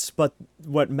than once, but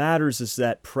what matters is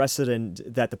that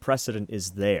the precedent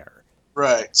is there.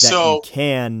 right. That So you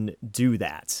can do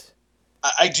that.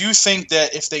 I do think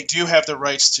that if they do have the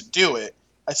rights to do it,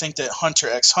 I think that Hunter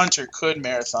x Hunter could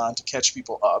marathon to catch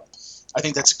people up. I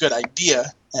think that's a good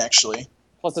idea, actually.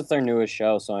 Plus, it's their newest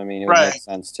show, so I mean, it would Right. make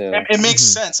sense too. It makes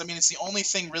Mhm. sense. I mean, it's the only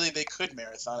thing really they could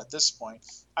marathon at this point.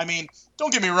 I mean,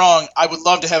 don't get me wrong. I would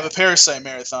love to have a Parasite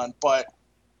marathon, but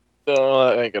No,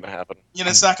 that ain't gonna happen. you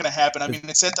know, it's not going to happen. I mean,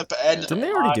 it's at the end. Didn't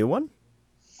they already do one?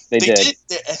 They did.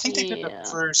 I think they did Yeah. the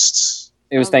first.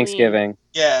 It was Halloween. Thanksgiving.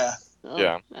 Yeah. Oh,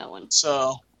 Yeah. That one.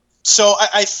 So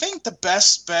I think the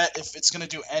best bet, if it's going to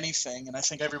do anything, and I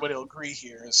think everybody will agree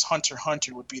here, is Hunter x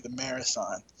Hunter would be the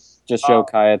marathon. Just show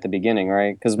Kai at the beginning,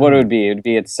 right? Because what it would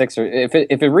be at 6 or if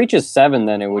it reaches 7,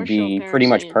 then it Or would show be pretty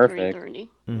much Parasite at perfect. 3:30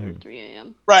 or Mhm. 3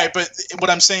 a.m. Right, but what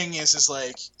I'm saying is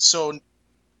like, so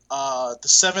the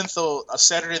 7th,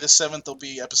 Saturday the 7th will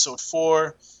be episode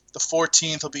 4, the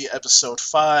 14th will be episode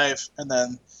 5, and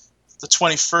then the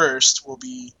 21st will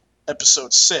be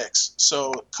episode 6.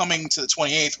 So coming to the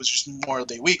 28th, which is Memorial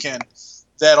Day weekend,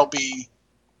 that'll be,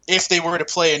 if they were to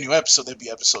play a new episode, that'd be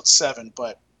episode 7.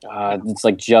 But It's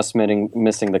like just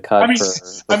missing the cut I mean, for.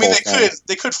 I mean, the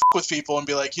they could f- with people and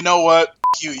be like, you know what,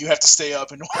 you have to stay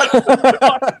up and watch. whole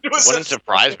thing. Wouldn't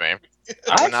surprise me.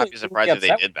 I would not be surprised if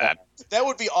they did that. That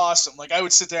would be awesome. Like, I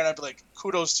would sit there and I'd be like,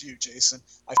 kudos to you, Jason.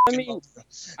 I I mean, mean, love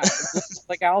you.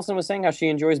 Like Allison was saying, how she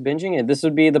enjoys binging it. This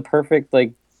would be the perfect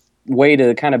way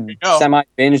to kind of you go. semi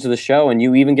binge the show, and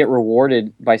you even get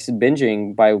rewarded by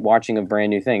binging by watching a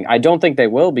brand new thing. I don't think they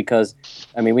will because,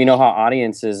 I mean, we know how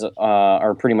audiences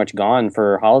are pretty much gone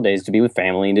for holidays to be with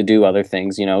family and to do other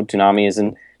things. You know, Toonami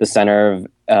isn't the center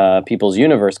of people's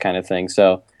universe kind of thing,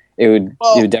 so it would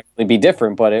definitely be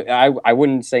different. But I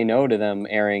wouldn't say no to them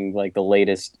airing like the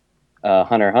latest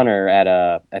Hunter x Hunter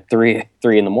at 3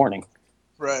 in the morning.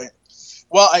 Right.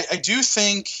 Well, I do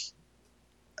think.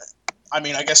 I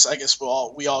mean, I guess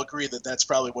we all agree that that's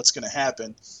probably what's going to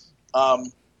happen.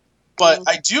 But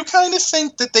I do kind of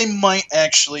think that they might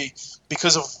actually,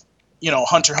 because of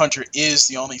Hunter x Hunter is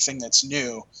the only thing that's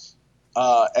new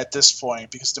at this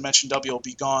point, because Dimension W will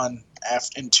be gone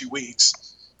in 2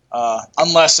 weeks,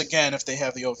 unless again if they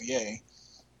have the OVA.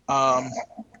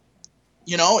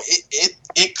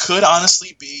 It could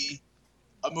honestly be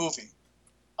a movie.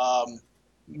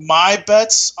 My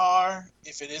bets are,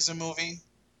 if it is a movie,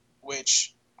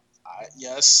 which,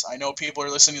 yes, I know people are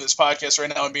listening to this podcast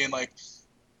right now and being like,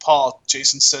 Paul,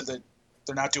 Jason said that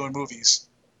they're not doing movies.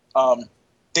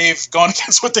 They've gone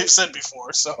against what they've said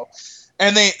before. So,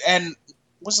 and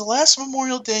was the last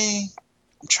Memorial Day?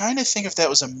 I'm trying to think if that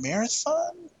was a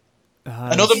marathon.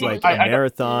 I know know the- like I- a I-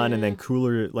 marathon and then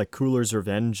Cooler's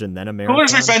Revenge and then a marathon.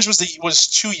 Cooler's Revenge was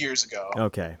 2 years ago.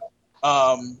 Okay.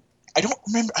 I don't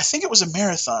remember. I think it was a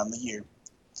marathon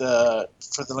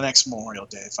for the next Memorial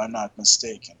Day, if I'm not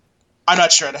mistaken. I'm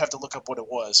not sure. I'd have to look up what it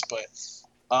was, but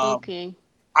Okay.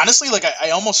 honestly, like I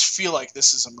almost feel like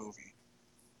this is a movie.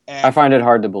 And I find it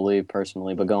hard to believe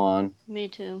personally, but go on. Me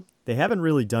too. They haven't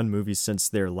really done movies since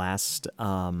their last.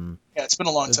 Yeah, it's been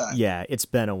a long time. Yeah, it's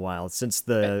been a while since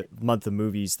the month of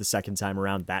movies. The second time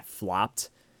around, that flopped,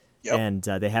 and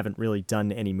they haven't really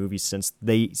done any movies since.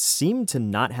 They seem to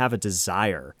not have a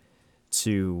desire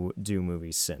to do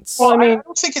movies since. Well, I mean, I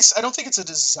don't think it's a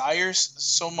desire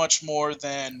so much more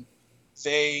than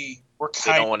they were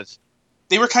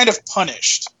kind of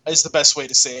punished, is the best way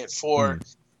to say it, for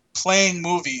playing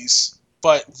movies,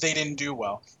 but they didn't do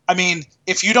well. I mean,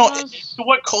 if you don't, to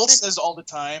what Colt says all the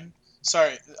time.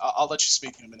 Sorry, I'll let you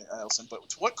speak in a minute, Allison. But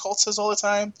to what Colt says all the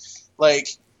time, like,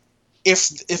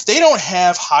 if they don't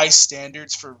have high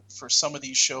standards for some of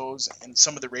these shows and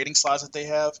some of the rating slots that they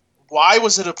have, why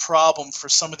was it a problem for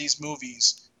some of these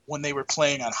movies when they were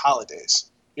playing on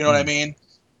holidays? You know what I mean?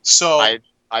 So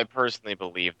I personally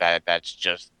believe that that's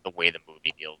just the way the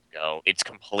movie deals go. It's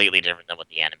completely different than what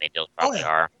the anime deals probably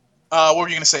are. What were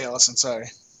you gonna say, Allison? Sorry.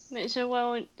 So,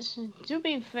 well, to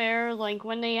be fair, like,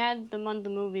 when they had the month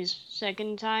of movies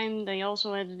second time, they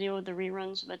also had to deal with the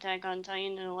reruns of Attack on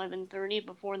Titan at 11:30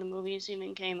 before the movies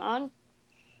even came on.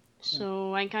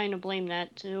 So I kind of blame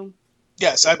that, too.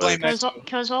 Yes, I blame that, too.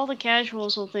 Because all the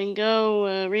casuals will think,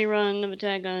 rerun of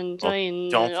Attack on Titan,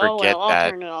 don't forget I'll that.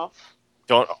 turn it off.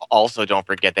 Don't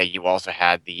forget that you also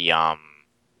had the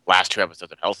last 2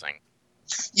 episodes of Hellsing.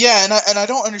 Yeah, and I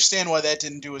don't understand why that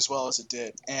didn't do as well as it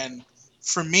did. And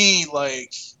for me,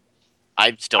 like,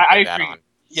 I'd still put that agree. on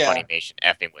Funimation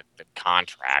effing with the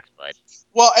contract, but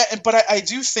I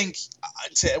do think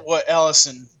to what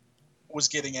Allison was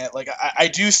getting at, like, I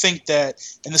do think that,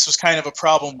 and this was kind of a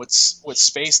problem with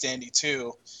Space Dandy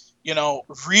too. You know,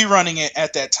 rerunning it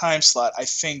at that time slot, I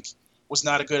think, was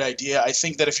not a good idea. I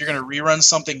think that if you're going to rerun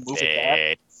something, move it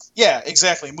back. Yeah,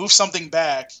 exactly. Move something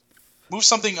back, move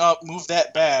something up, move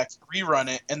that back, rerun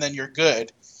it, and then you're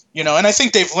good. You know, and I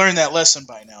think they've learned that lesson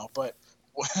by now, but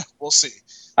we'll see.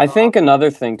 I think another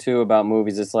thing, too, about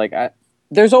movies is, like,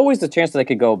 there's always the chance that they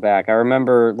could go back. I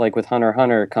remember, like, with Hunter x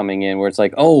Hunter coming in, where it's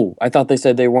like, oh, I thought they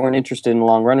said they weren't interested in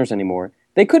long runners anymore.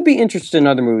 They could be interested in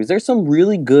other movies. There's some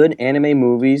really good anime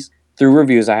movies through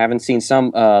reviews. I haven't seen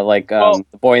some, The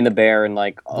Boy and the Bear and,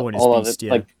 like, all of it.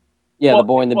 Like, The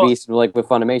Boy and the Beast, like, with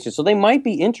Funimation. So they might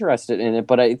be interested in it,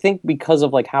 but I think because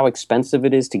of, like, how expensive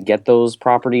it is to get those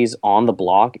properties on the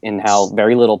block and how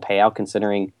very little payout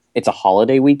considering it's a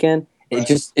holiday weekend,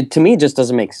 to me, it just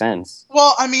doesn't make sense.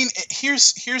 Well, I mean,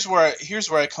 here's where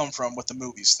I come from with the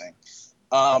movies thing.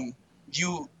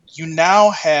 You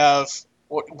now have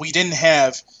what we didn't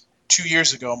have 2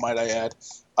 years ago, might I add,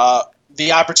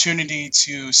 the opportunity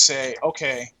to say,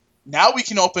 okay, now we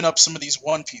can open up some of these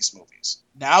One Piece movies.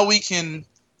 Now we can,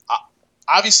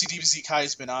 obviously DBZ Kai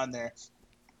has been on there.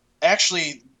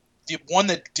 Actually, the one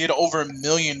that did over 1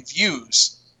 million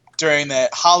views during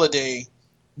that holiday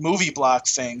movie block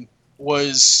thing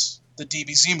was the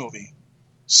DBZ movie.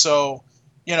 So,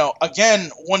 you know,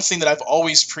 again, one thing that I've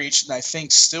always preached and I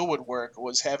think still would work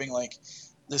was having, like,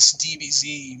 this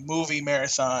DBZ movie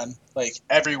marathon, like,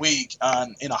 every week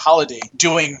in a holiday,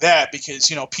 doing that because,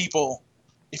 you know, people,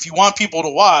 if you want people to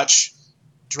watch,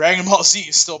 Dragon Ball Z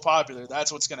is still popular.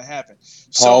 That's what's going to happen.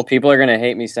 Paul, people are going to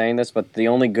hate me saying this, but the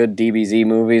only good DBZ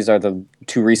movies are the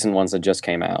 2 recent ones that just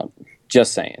came out.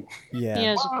 Just saying. Yeah. He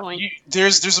has a point.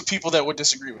 There's a people that would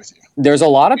disagree with you. There's a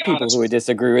lot of people who would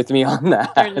disagree with me on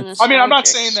that. I mean, I'm not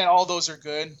saying that all those are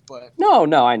good, but No,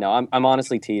 I know. I'm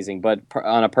honestly teasing, but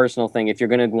on a personal thing, if you're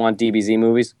going to want DBZ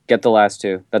movies, get the last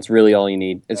 2. That's really all you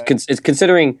need. It's it's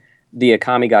considering the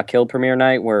Akami Got Killed premiere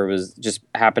night, where it was just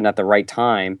happened at the right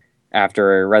time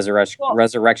after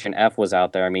Resurrection F was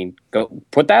out there. I mean, go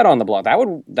put that on the block. That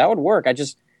would work.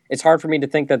 It's hard for me to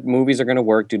think that movies are going to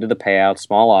work due to the payout,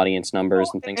 small audience numbers,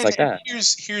 and things like that.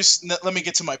 Let me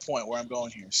get to my point where I'm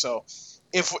going here. So,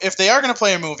 if they are going to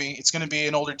play a movie, it's going to be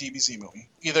an older DBZ movie.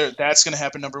 Either that's going to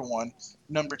happen, number one.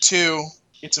 Number two,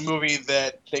 it's a movie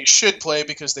that they should play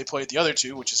because they played the other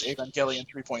 2, which is Evangelion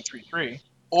 3.33.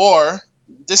 Or,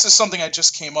 this is something I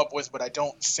just came up with, but I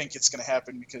don't think it's going to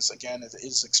happen because, again, it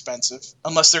is expensive.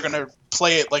 Unless they're going to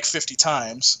play it like 50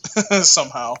 times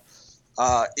somehow.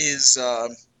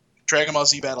 Dragon Ball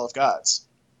Z Battle of Gods.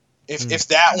 If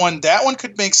that one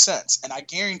could make sense, and I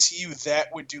guarantee you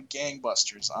that would do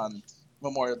gangbusters on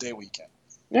Memorial Day weekend.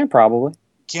 Yeah, probably.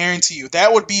 Guarantee you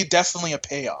that would be definitely a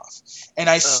payoff. And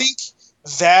I think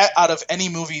that out of any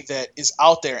movie that is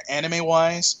out there, anime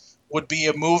wise, would be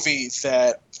a movie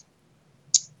that,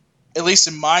 at least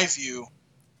in my view,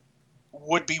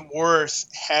 would be worth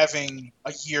having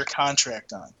a year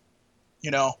contract on.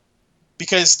 You know,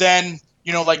 because then,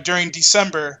 you know, like during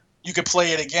December, you could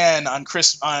play it again on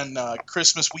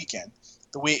Christmas weekend,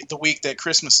 the week that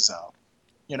Christmas is out,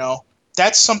 you know,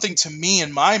 that's something to me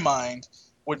in my mind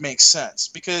would make sense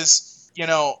because, you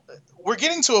know, we're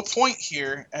getting to a point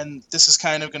here, and this is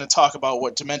kind of going to talk about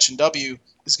what Dimension W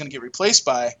is going to get replaced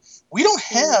by. We don't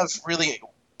have really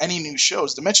any new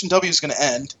shows. Dimension W is going to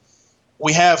end.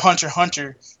 We have Hunter x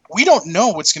Hunter. We don't know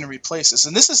what's going to replace this.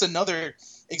 And this is another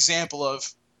example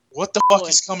of what the fuck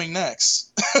is coming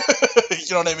next.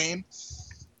 You know what I mean?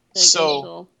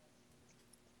 So,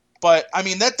 but I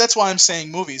mean, that's why I'm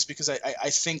saying movies, because I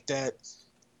think that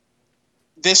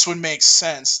this would make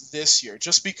sense this year,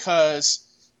 just because,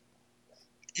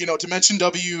 you know, Dimension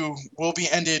W will be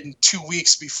ended 2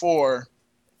 weeks before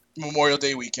Memorial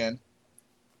Day weekend.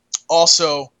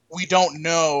 Also, we don't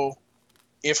know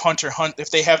if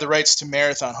if they have the rights to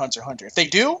marathon Hunter x Hunter. If they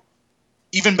do,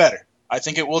 even better. I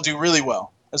think it will do really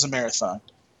well as a marathon,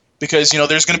 because, you know,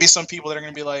 there's going to be some people that are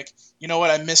going to be like, you know what,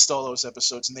 I missed all those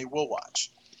episodes, and they will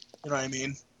watch. You know what I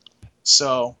mean?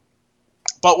 So,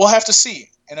 but we'll have to see.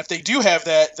 And if they do have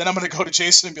that, then I'm going to go to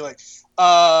Jason and be like,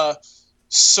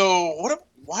 so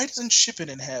why doesn't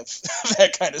Shippuden have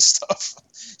that kind of stuff?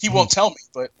 He won't tell me,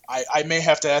 but I may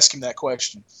have to ask him that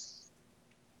question.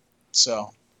 So,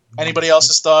 anybody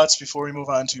else's thoughts before we move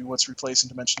on to what's replacing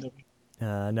Dimension W?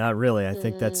 Not really. I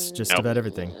think that's just about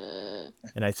everything.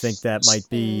 And I think that might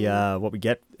be what we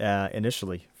get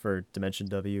initially for Dimension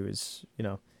W is, you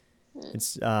know,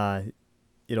 it's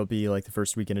it'll be like the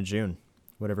first weekend of June,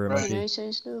 whatever it might be. Can I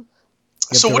say so?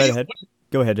 Yep, So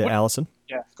go ahead, Allison.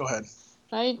 Yeah, go ahead.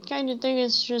 I kind of think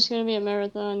it's just going to be a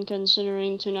marathon,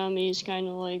 considering Toonami's kind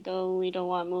of like, oh, we don't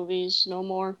want movies no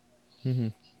more. Mm-hmm.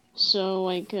 So,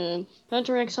 like,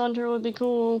 Hunter x Hunter would be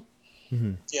cool.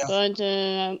 Mm-hmm. Yeah.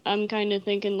 But I'm kind of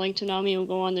thinking, like, Toonami will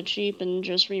go on the cheap and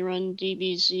just rerun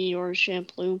DBZ or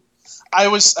Shampoo. I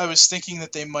was thinking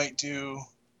that they might do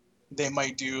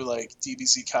like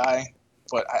DBZ Kai,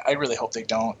 but I really hope they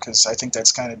don't, because I think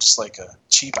that's kind of just like a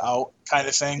cheap out kind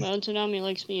of thing. Well, Toonami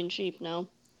likes being cheap now.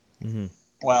 Mm-hmm.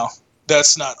 Well,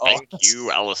 that's not all. Thank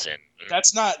you, Allison.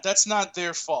 That's not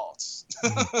their fault.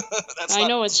 I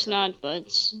know it's not, but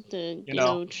the you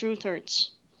know, truth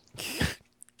hurts.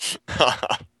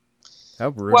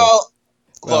 How brutal. Well,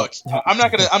 look, I'm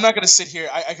not gonna sit here.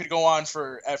 I could go on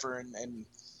forever and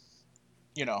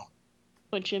you know,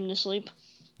 put Jim to sleep.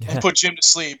 And put Jim to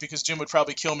sleep, because Jim would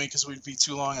probably kill me because we'd be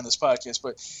too long on this podcast.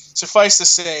 But suffice to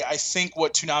say, I think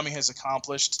what Toonami has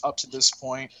accomplished up to this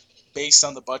point, based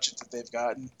on the budget that they've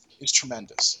gotten, is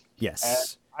tremendous.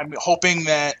 Yes. And I'm hoping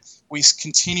that we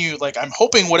continue. Like, I'm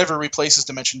hoping whatever replaces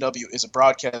Dimension W is a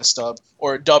broadcast dub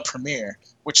or a dub premiere,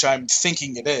 which I'm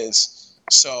thinking it is.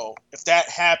 So if that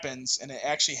happens, and it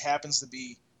actually happens to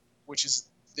be, which is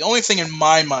the only thing in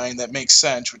my mind that makes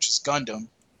sense, which is Gundam,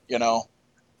 you know,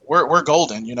 we're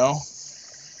golden, you know.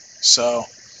 So,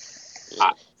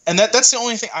 and that's the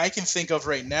only thing I can think of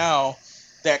right now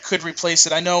that could replace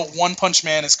it. I know One Punch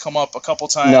Man has come up a couple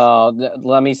times. No,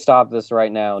 let me stop this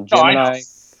right now.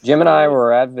 Jim and I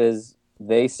were at Viz.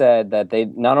 They said that they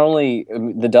not only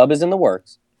the dub is in the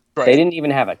works, Right. They didn't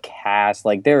even have a cast.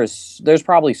 Like there's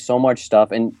probably so much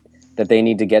stuff and that they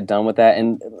need to get done with that.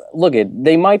 And look,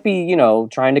 they might be, you know,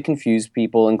 trying to confuse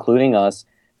people, including us,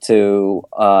 to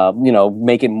you know,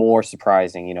 make it more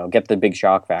surprising, you know, get the big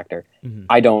shock factor. Mm-hmm.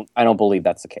 I don't believe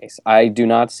that's the case. I do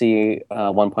not see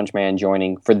One Punch Man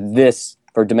joining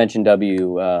for Dimension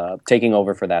W taking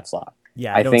over for that slot.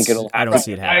 Yeah, I don't see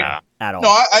it happening at all. No,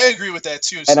 I agree with that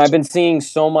too. And I've been seeing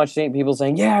so much people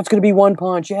saying, yeah, it's going to be One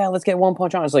Punch. Yeah, let's get One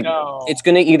Punch on. It's like, No. It's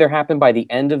going to either happen by the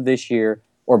end of this year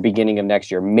or beginning of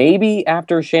next year. Maybe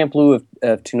after Shampoo,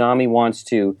 if Toonami wants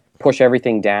to push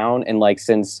everything down, and like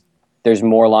since there's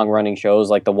more long-running shows,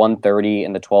 like the 1:30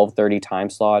 and the 12:30 time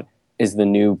slot is the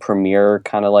new premiere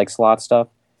kind of like slot stuff.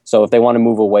 So if they want to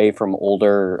move away from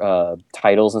older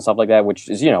titles and stuff like that, which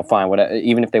is, you know, fine.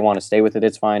 Even if they want to stay with it,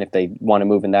 it's fine. If they want to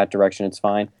move in that direction, it's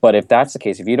fine. But if that's the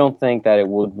case, if you don't think that it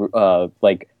would,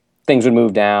 like, things would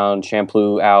move down,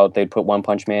 Shampoo out, they'd put One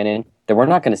Punch Man in, then we're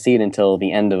not going to see it until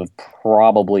the end of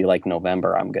probably, like,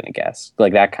 November, I'm going to guess.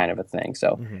 Like, that kind of a thing.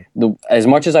 So as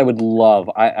much as I would love,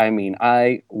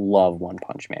 I love One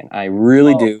Punch Man. I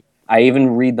really do. I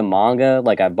even read the manga.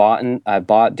 Like, I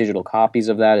bought digital copies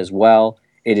of that as well.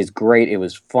 It is great. It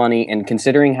was funny. And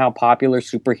considering how popular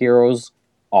superheroes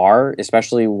are,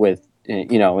 especially with,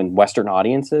 you know, in Western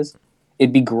audiences,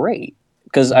 it'd be great.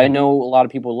 Because I know a lot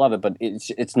of people love it, but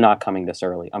it's not coming this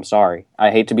early. I'm sorry. I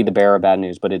hate to be the bearer of bad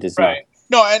news, but it is right.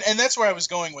 No, and that's where I was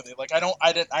going with it. Like,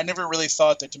 I never really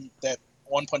thought that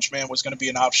One Punch Man was going to be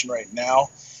an option right now.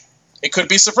 It could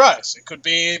be a surprise. It could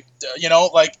be, you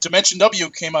know, like Dimension W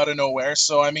came out of nowhere.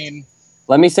 So, I mean...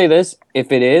 Let me say this: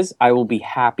 if it is, I will be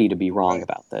happy to be wrong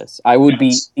about this. I would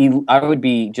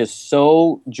be just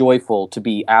so joyful to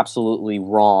be absolutely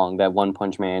wrong that One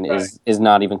Punch Man is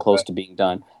not even close to being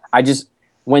done.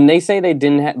 When they say they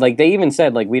didn't have, like, they even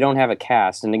said, like, we don't have a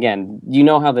cast. And again, you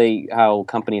know how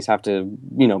companies have to,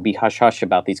 be hush hush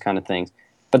about these kind of things.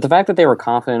 But the fact that they were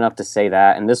confident enough to say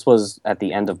that, and this was at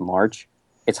the end of March,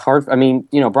 it's hard. I mean,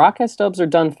 broadcast dubs are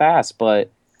done fast, but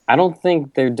I don't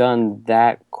think they're done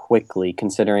that quickly,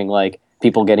 considering, like,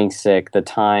 people getting sick, the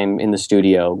time in the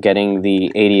studio, getting the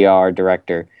ADR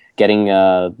director, getting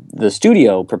the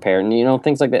studio prepared, and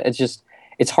things like that.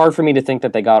 It's hard for me to think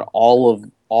that they got all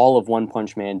of One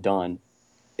Punch Man done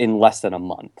in less than a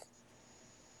month.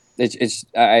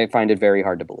 I find it very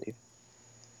hard to believe.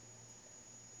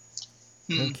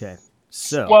 Okay,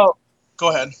 so well, go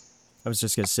ahead. I was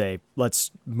just gonna say, let's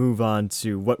move on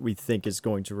to what we think is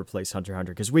going to replace Hunter x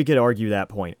Hunter, because we could argue that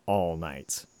point all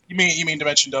night. You mean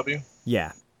Dimension W?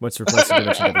 Yeah. What's replacing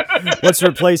Dimension W? What's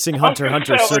replacing Hunter x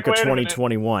Hunter circa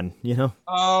 2021?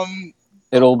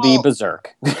 It'll be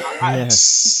Berserk.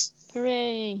 Yes.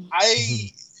 Hooray!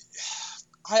 I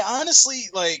honestly,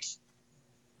 like,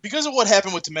 because of what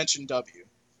happened with Dimension W,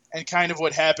 and kind of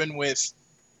what happened with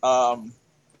Hunter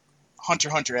x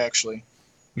Hunter, actually,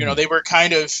 they were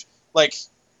kind of like,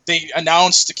 they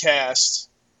announced the cast,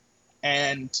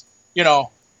 and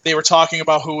they were talking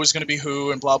about who was going to be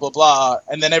who and blah blah blah,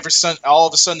 and then all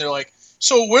of a sudden they're like,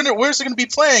 so where's it going to be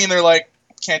playing? And they're like,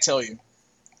 can't tell you.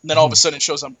 And then all of a sudden it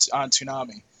shows up on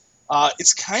Toonami.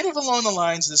 It's kind of along the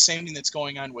lines of the same thing that's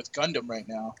going on with Gundam right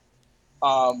now.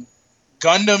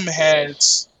 Gundam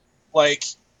has, like,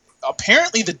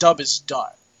 apparently the dub is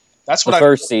done. That's what the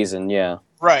first season, yeah.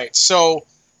 Right. So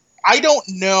I don't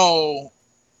know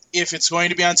if it's going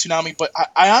to be on Toonami, but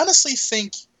I honestly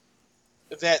think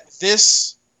that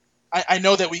this. I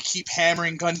know that we keep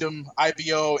hammering Gundam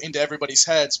IBO into everybody's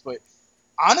heads, but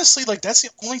honestly, like, that's the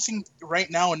only thing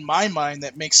right now in my mind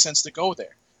that makes sense to go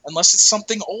there, unless it's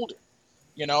something older,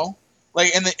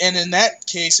 Like, and in that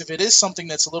case, if it is something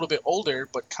that's a little bit older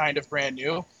but kind of brand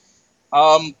new,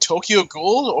 Tokyo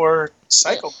Ghoul or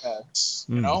Psycho-Pass,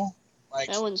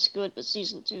 Like, that one's good, but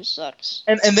season 2 sucks.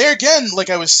 And there again, like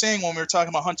I was saying when we were talking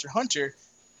about Hunter x Hunter,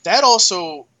 that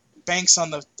also banks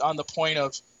on the point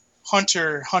of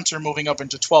Hunter moving up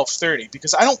into 1230,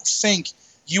 because I don't think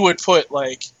you would put,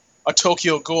 like, a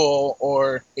Tokyo Ghoul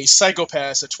or a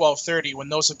Psycho-Pass at 1230 when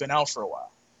those have been out for a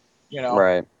while,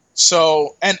 Right.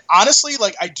 So, and honestly,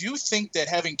 like, I do think that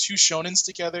having two shonens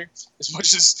together, as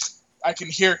much as I can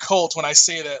hear Colt when I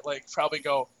say that, like, probably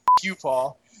go, F you,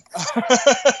 Paul.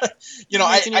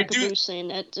 I do saying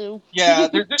that too. Yeah,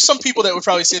 there's some people that would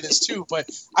probably say this too, but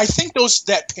I think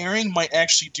that pairing might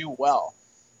actually do well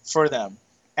for them.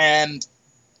 And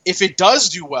if it does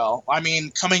do well, I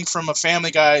mean, coming from a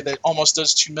Family Guy that almost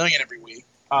does 2 million every week,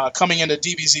 coming into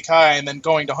DBZ Kai and then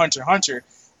going to Hunter x Hunter,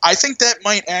 I think that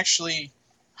might actually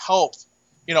help,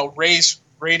 raise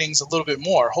ratings a little bit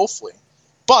more, hopefully.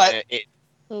 But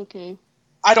okay.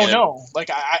 I don't know. Like,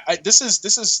 this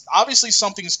is obviously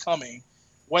something's coming.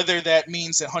 Whether that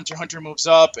means that Hunter x Hunter moves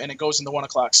up and it goes in the 1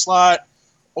 o'clock slot,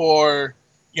 or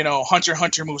Hunter x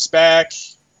Hunter moves back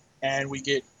and we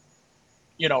get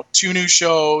 2 new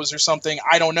shows or something.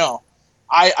 I don't know.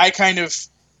 I kind of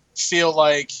feel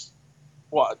like,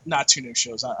 well, not 2 new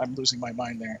shows. I'm losing my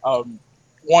mind there.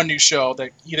 1 new show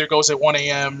that either goes at 1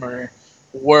 a.m. or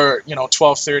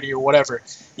 12:30 or whatever.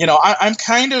 I'm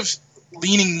kind of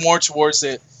leaning more towards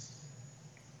it.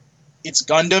 It's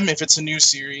Gundam if it's a new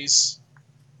series.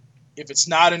 If it's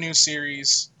not a new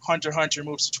series, Hunter x Hunter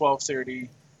moves to 12:30,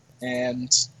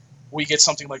 and we get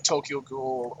something like Tokyo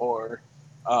Ghoul or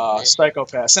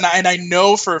Psycho-Pass. And I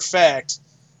know for a fact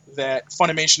that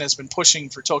Funimation has been pushing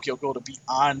for Tokyo Ghoul to be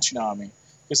on Toonami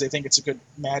because they think it's a good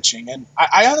matching. And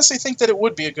I honestly think that it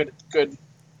would be a good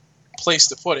place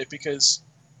to put it because,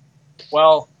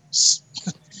 well,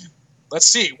 let's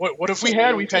see. What have we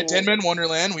had? We've had Denman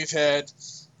Wonderland. We've had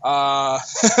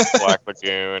Black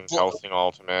Lagoon, Hellsing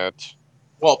Ultimate.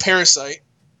 Well, Parasite.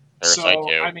 Parasite so,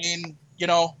 too. I mean,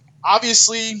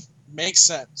 obviously makes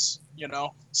sense.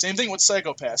 Same thing with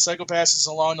Psycho-Pass. Psycho-Pass is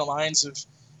along the lines of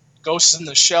Ghost in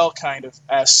the Shell kind of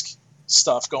esque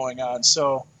stuff going on.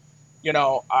 So,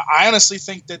 I honestly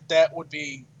think that would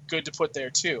be good to put there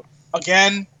too.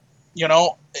 Again,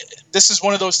 this is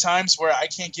one of those times where I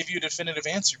can't give you a definitive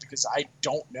answer because I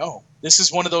don't know. This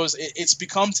is one of those, it's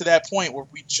become to that point where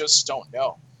we just don't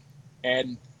know.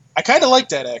 And I kind of like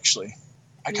that, actually.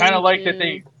 I kind of like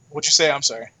that what'd you say? I'm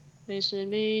sorry. They said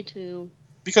me too.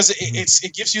 Because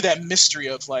it gives you that mystery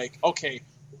of, like, okay,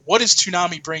 what is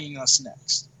Toonami bringing us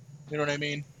next? You know what I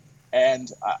mean?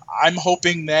 And I'm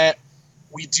hoping that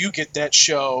we do get that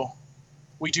show.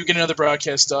 We do get another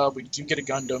broadcast dub. We do get a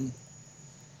Gundam.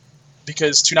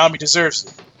 Because Toonami deserves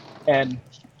it. And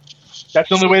that's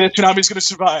the only way that Toonami is going to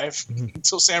survive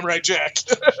until Samurai Jack.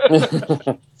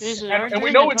 Is it And- our and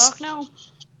we turn know to it's- talk now?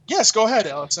 Yes, go ahead,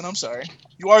 Allison. I'm sorry.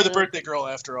 You are the birthday girl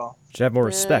after all. Should have more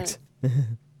respect.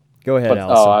 Go ahead, But,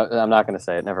 Allison. I'm not going to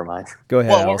say it. Never mind. Go ahead,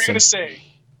 Well, what were you Allison. going to say?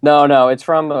 No, it's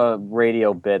from a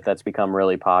radio bit that's become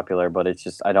really popular, but it's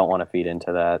just I don't want to feed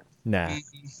into that. Nah. Okay,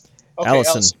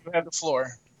 Allison. Allison, you have the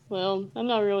floor. Well, I'm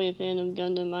not really a fan of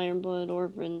Gundam Iron Blood or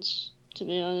Prince, to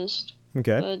be honest.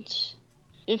 Okay. But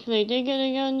if they did get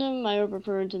a Gundam, I would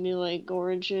prefer it to be like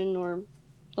Origin or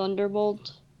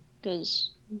Thunderbolt,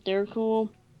 because they're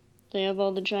cool. They have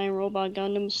all the giant robot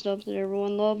Gundam stuff that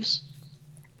everyone loves.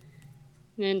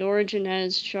 And Origin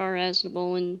has Char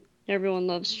Aznable, and everyone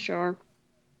loves Char.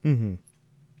 Mm-hmm.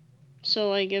 So,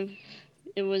 like, if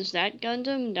it was that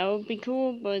Gundam, that would be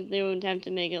cool, but they would have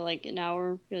to make it like an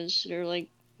hour, because they're like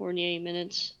 48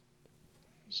 minutes.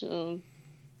 So,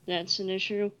 that's an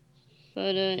issue.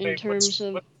 But in Wait, terms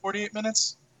of 48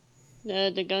 minutes?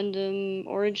 the Gundam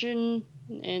Origin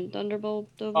and Thunderbolt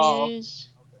Oh. OVAs.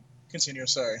 Continue,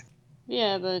 sorry.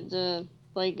 Yeah, but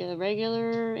like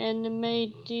regular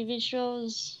anime TV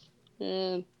shows,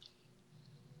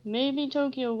 maybe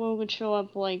Tokyo Ghoul would show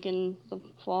up like in the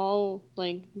fall,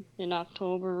 like in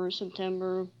October or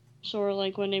September, sort of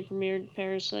like when they premiered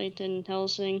Parasite and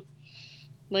Hellsing,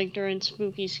 like during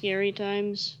spooky, scary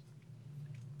times.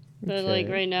 But like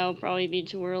Okay. right now, probably be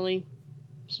too early,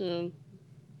 so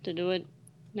to do it.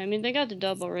 I mean, they got the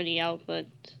dub already out, but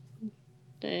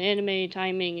the anime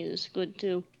timing is good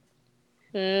too.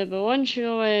 But one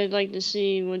show I'd like to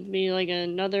see would be like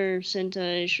another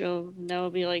Sentai show. That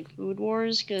would be like Food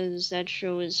Wars, because that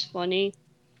show is funny.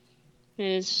 And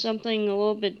it's something a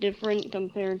little bit different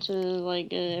compared to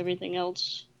like everything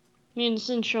else. I mean, it's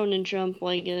in Shonen Jump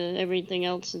like everything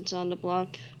else that's on the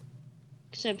block,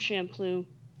 except Shampoo.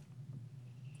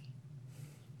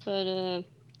 But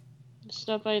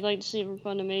stuff I'd like to see from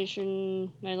Funimation,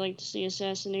 I'd like to see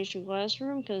Assassination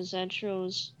Classroom, because that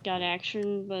show's got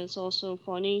action, but it's also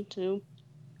funny too.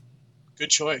 Good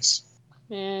choice.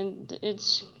 And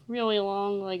it's really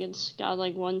long, like it's got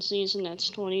like one season that's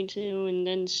 22, and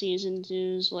then season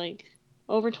 2's like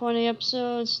over 20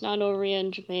 episodes. Not over yet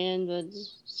in Japan, but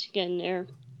it's getting there.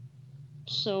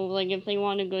 So like if they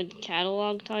want a good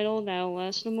catalog title that'll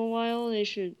last them a while, they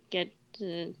should get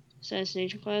the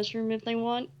Assassination Classroom if they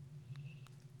want.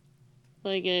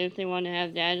 Like if they want to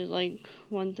have that at like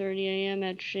 1:30 a.m.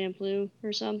 at Shampoo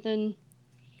or something.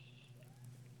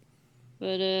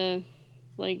 But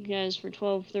like as for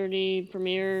 12:30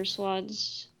 premiere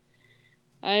slots,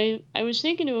 I was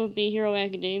thinking it would be Hero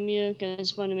Academia,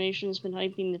 because Funimation's been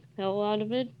hyping the hell out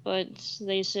of it, but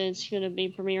they said it's gonna be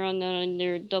premiere on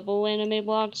their double anime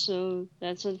block, so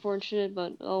that's unfortunate,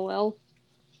 but oh well.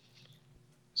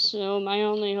 So my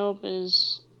only hope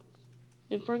is,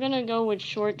 if we're gonna go with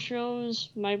short shows,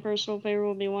 my personal favorite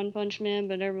will be One Punch Man,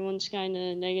 but everyone's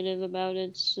kinda negative about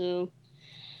it, so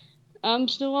I'm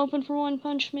still open for One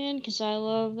Punch Man, because I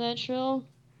love that show.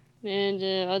 And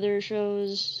other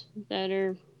shows that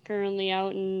are currently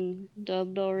out and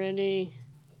dubbed already,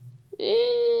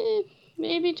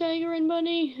 maybe Tiger and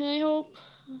Bunny, I hope.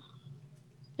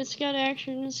 It's got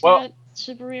action, it's Well- got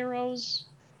superheroes.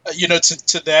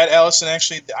 To that, Allison,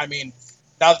 actually, I mean,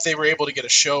 now that they were able to get a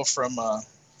show from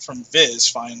Viz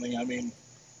finally, I mean,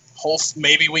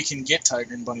 maybe we can get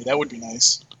Tiger and Bunny. That would be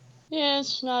nice. Yeah,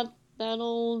 it's not that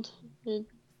old. It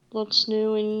looks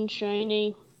new and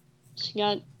shiny. It's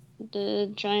got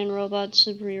the giant robot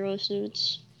superhero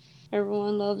suits.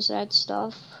 Everyone loves that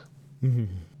stuff. Mhm.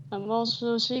 I'm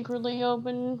also secretly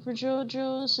open for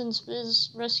JoJo, since Viz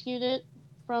rescued it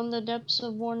from the depths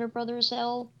of Warner Brothers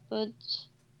hell, but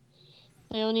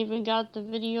they don't even got the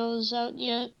videos out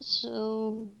yet,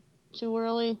 so too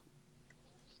early.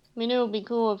 I mean, it would be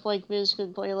cool if like Viz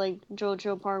could play like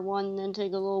JoJo Part 1, and then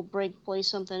take a little break, play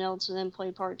something else, and then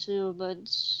play Part 2, but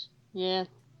yeah,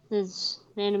 this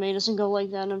anime doesn't go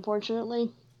like that, unfortunately.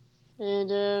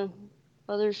 And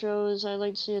other shows I'd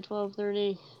like to see at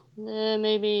 12:30,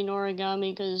 maybe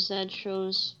Noragami, because that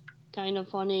show's kind of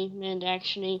funny and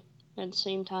actiony at the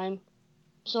same time.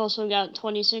 It's also got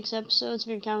 26 episodes if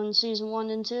you're counting season 1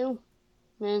 and 2.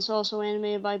 And it's also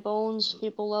animated by Bones.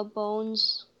 People love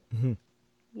Bones. Mhm.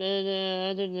 But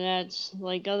other than that,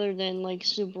 like other than like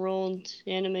super old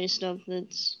anime stuff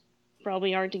that's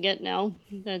probably hard to get now,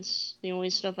 that's the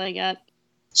only stuff I got.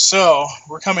 So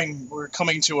we're coming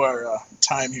to our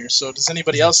time here. So does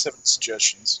anybody else have any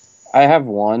suggestions? I have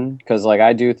one because like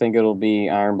I do think it'll be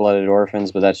Iron Blooded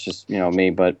Orphans, but that's just me.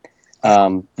 But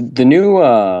the new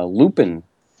Lupin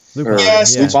Lupin, or Yeah,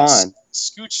 yeah. Lupin.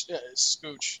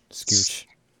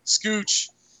 Scooch.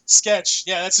 Sketch.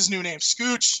 Yeah, that's his new name.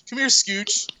 Scooch. Come here,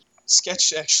 Scooch.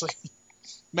 Sketch actually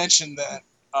mentioned that.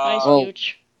 Hi, Well,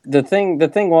 Scooch. the thing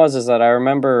is that I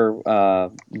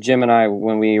remember Jim and I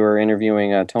when we were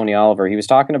interviewing Tony Oliver, he was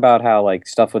talking about how like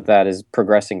stuff with that is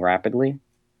progressing rapidly.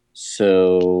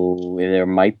 So there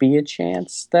might be a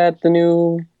chance that the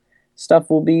new stuff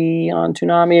will be on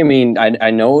Toonami. I mean, I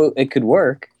know it could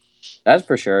work. That's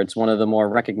for sure. It's one of the more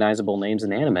recognizable names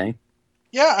in anime.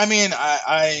 Yeah, I mean,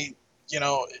 I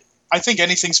think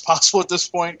anything's possible at this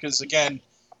point because again,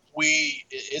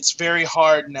 it's very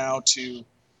hard now to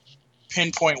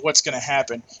pinpoint what's going to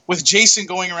happen. With Jason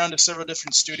going around to several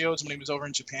different studios when he was over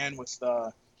in Japan with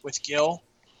Gil,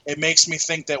 it makes me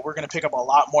think that we're going to pick up a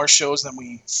lot more shows than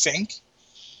we think.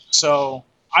 So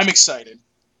I'm excited.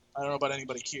 I don't know about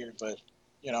anybody here, but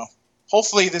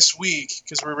hopefully this week,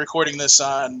 because we're recording this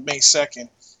on May 2nd,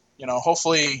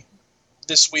 hopefully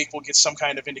this week we'll get some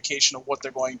kind of indication of what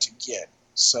they're going to get.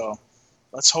 So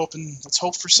let's hope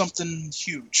for something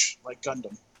huge like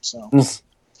Gundam. So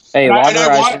Hey,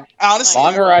 Log honestly,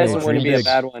 Log Horizon Dream wouldn't be a big.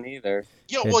 bad one either.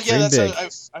 Yeah, Yeah, well, yeah, dream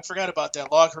that's big. I forgot about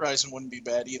that. Log Horizon wouldn't be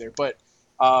bad either, but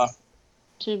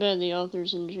Too bad the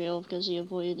author's in jail because he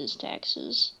avoided his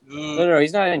taxes. No,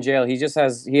 he's not in jail. He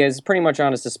has pretty much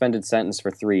on a suspended sentence for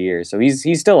 3 years. So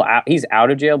he's still out, he's out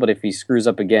of jail. But if he screws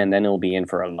up again, then he'll be in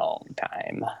for a long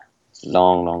time,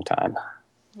 long time.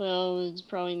 Well, it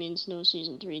probably means no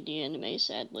season 3D anime,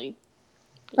 sadly.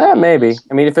 Maybe.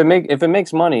 I mean, if it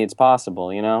makes money, it's possible.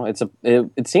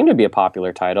 It seemed to be a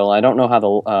popular title. I don't know how the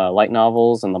light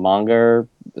novels and the manga are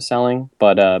selling,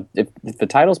 but if the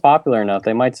title's popular enough,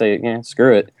 they might say, yeah,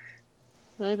 screw it.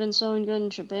 They've been selling good in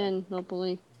Japan,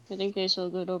 hopefully. I think they sell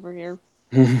good over here.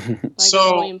 I So-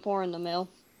 got Volume 4 in the mail.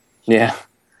 Yeah.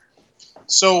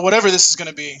 so whatever this is going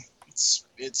to be,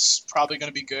 it's probably going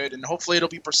to be good, and hopefully it'll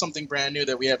be for something brand new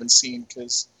that we haven't seen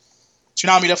because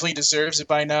Toonami definitely deserves it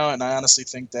by now, and I honestly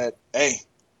think that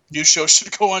new shows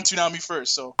should go on Toonami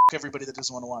first. So everybody that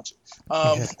doesn't want to watch it.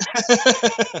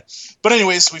 But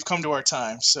anyways, we've come to our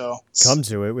time. So Come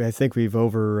to it. I think we've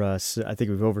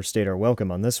overstayed our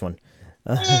welcome on this one.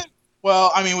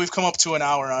 well, I mean, we've come up to an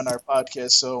hour on our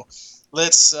podcast, so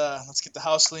let's get the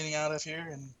house cleaning out of here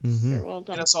and You're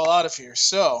welcome. get us all out of here.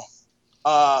 So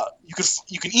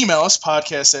you can email us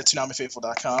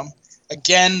podcast@toonamifaithful.com.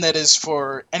 Again, that is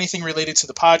for anything related to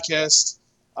the podcast,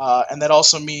 and that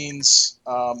also means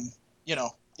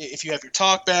if you have your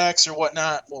talkbacks or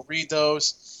whatnot, we'll read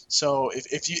those. So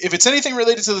if it's anything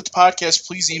related to the podcast,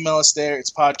 please email us there.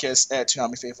 It's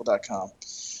podcast@toonamifaithful.com.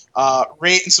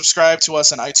 Rate and subscribe to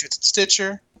us on iTunes and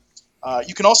Stitcher.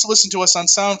 You can also listen to us on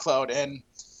SoundCloud, and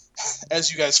as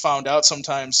you guys found out,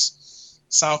 sometimes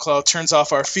SoundCloud turns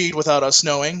off our feed without us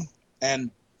knowing,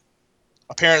 and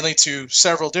apparently to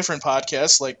several different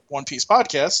podcasts, like One Piece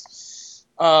Podcast.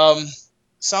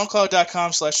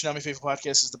 SoundCloud.com/Toonami Faithful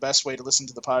Podcast is the best way to listen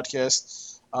to the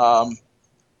podcast.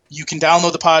 You can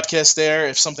download the podcast there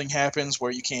if something happens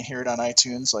where you can't hear it on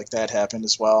iTunes, like that happened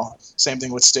as well. Same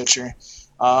thing with Stitcher.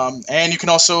 And you can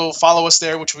also follow us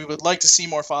there, which we would like to see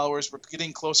more followers. We're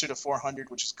getting closer to 400,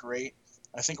 which is great.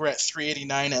 I think we're at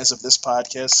 389 as of this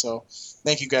podcast, so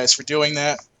thank you guys for doing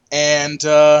that. And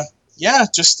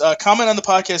just comment on the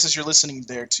podcast as you're listening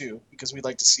there too, because we'd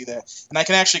like to see that. And I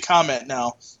can actually comment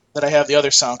now that I have the other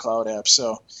SoundCloud app.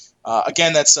 So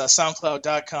again, that's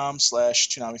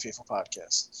soundcloud.com/Toonami Faithful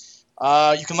Podcast.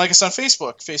 You can like us on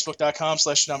Facebook,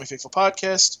 facebook.com/Toonami Faithful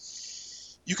Podcast.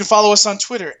 You can follow us on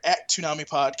Twitter @Toonami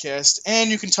Podcast, and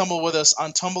you can tumble with us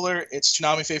on Tumblr. It's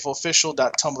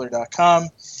ToonamiFaithfulOfficial.tumblr.com.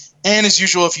 And as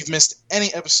usual, if you've missed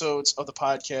any episodes of the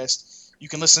podcast, you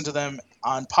can listen to them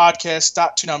on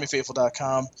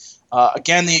podcast.toonamifaithful.com.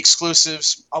 Again, the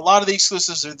exclusives, a lot of the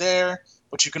exclusives are there,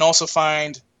 but you can also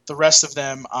find the rest of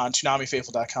them on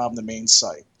ToonamiFaithful.com, the main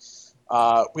site.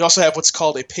 We also have what's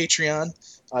called a Patreon.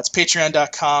 It's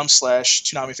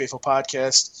patreon.com/Toonami Faithful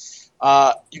Podcast.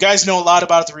 You guys know a lot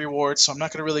about the rewards, so I'm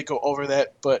not going to really go over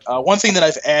that. But one thing that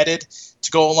I've added to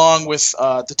go along with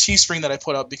the Teespring that I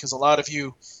put up, because a lot of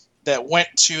you that went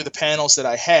to the panels that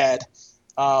I had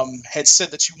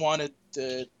said that you wanted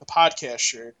the podcast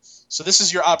shirt. So this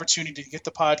is your opportunity to get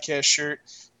the podcast shirt.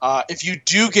 If you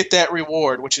do get that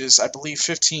reward, which is, I believe,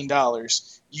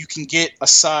 $15, you can get a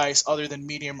size other than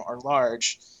medium or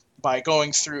large by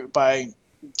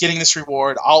getting this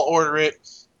reward. I'll order it.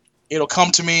 It'll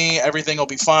come to me, everything will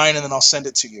be fine, and then I'll send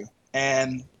it to you.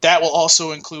 And that will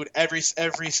also include every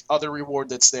other reward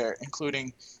that's there,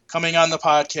 including coming on the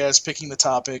podcast, picking the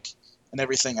topic, and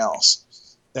everything else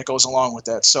that goes along with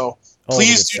that. So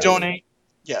please do donate.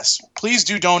 Yes, please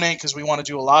do donate because we want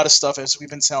to do a lot of stuff, as we've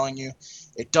been telling you.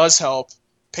 It does help.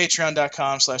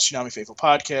 Patreon.com/Toonami Faithful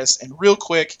Podcast. And real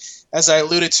quick, as I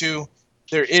alluded to,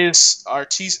 there is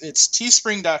it's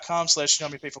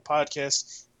teespring.com/Toonami Faithful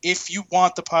Podcast. If you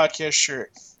want the podcast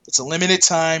shirt, it's a limited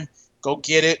time. Go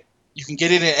get it. You can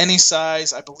get it in any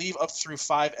size, I believe up through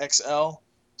 5XL.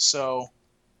 So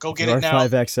go get it now.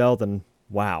 5XL, then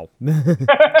wow.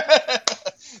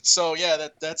 So yeah,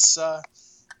 that's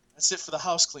it for the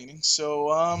house cleaning.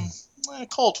 So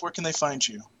Colt, where can they find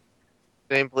you?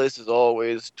 Same place as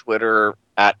always, Twitter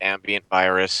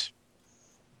 @AmbientVirus.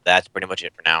 That's pretty much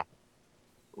it for now.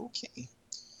 Okay.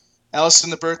 Allison,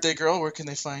 the birthday girl, where can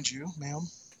they find you, ma'am?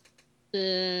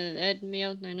 Add me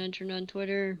out 900 on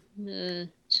Twitter.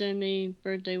 Send me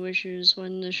birthday wishes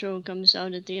when the show comes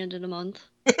out at the end of the month.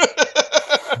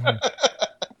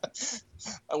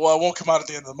 Well, it won't come out at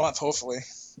the end of the month, hopefully.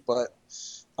 But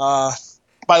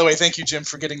by the way, thank you, Jim,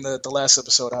 for getting the last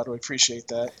episode out. I appreciate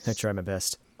that. I try my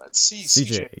best. Let's see,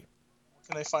 CJ. Where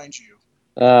can they find you?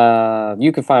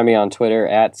 You can find me on Twitter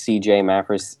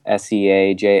 @CJMaffris,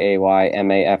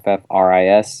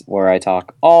 SEAJAYMAFFRIS, where I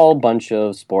talk all bunch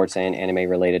of sports and anime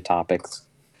related topics.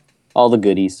 All the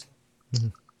goodies.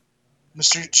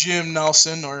 Mr. Jim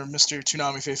Nelson or Mr.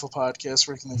 Toonami Faithful Podcast,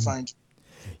 where can they find you?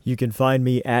 You can find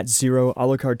me at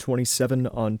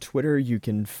 @0alucard27 on Twitter. You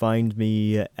can find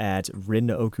me at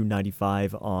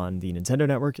RinOku95 on the Nintendo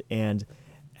Network and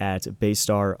at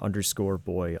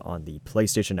Baystar_boy on the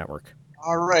PlayStation Network.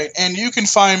 All right, and you can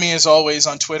find me, as always,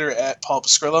 on Twitter at Paul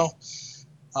Pascrillo.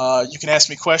 You can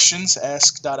ask me questions,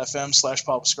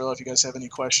 ask.fm/Paul Pascrillo if you guys have any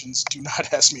questions. Do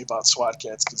not ask me about SWAT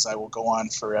cats, because I will go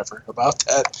on forever about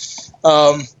that.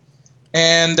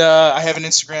 And I have an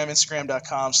Instagram,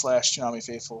 instagram.com/Toonami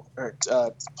Faithful, or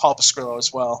Paul Pascrillo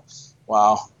as well.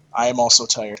 Wow, I am also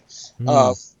tired.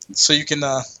 So you can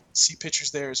see pictures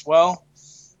there as well.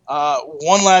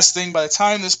 One last thing, by the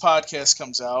time this podcast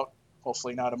comes out,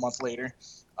 hopefully not a month later,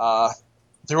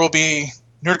 there will be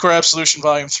Nerdcore Absolution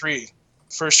Volume 3.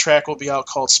 First track will be out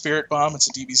called Spirit Bomb. It's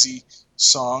a DBZ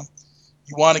song.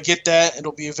 You want to get that,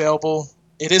 it'll be available.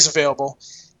 It is available.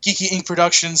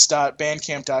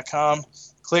 GeekyInkProductions.bandcamp.com.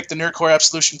 Click the Nerdcore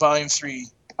Absolution Volume 3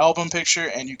 album picture,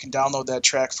 and you can download that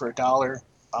track for $1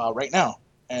 right now.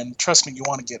 And trust me, you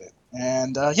want to get it.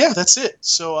 And yeah, that's it.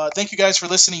 So thank you guys for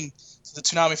listening to the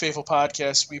Toonami Faithful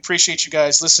Podcast. We appreciate you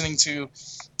guys listening to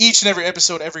each and every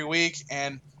episode every week,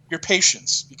 and your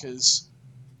patience, because,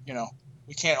 you know,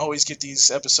 we can't always get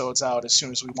these episodes out as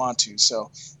soon as we want to.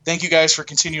 So thank you guys for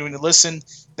continuing to listen.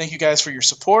 Thank you guys for your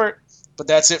support. But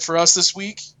that's it for us this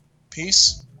week.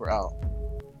 Peace. We're out.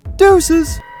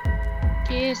 Deuces!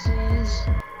 Kisses.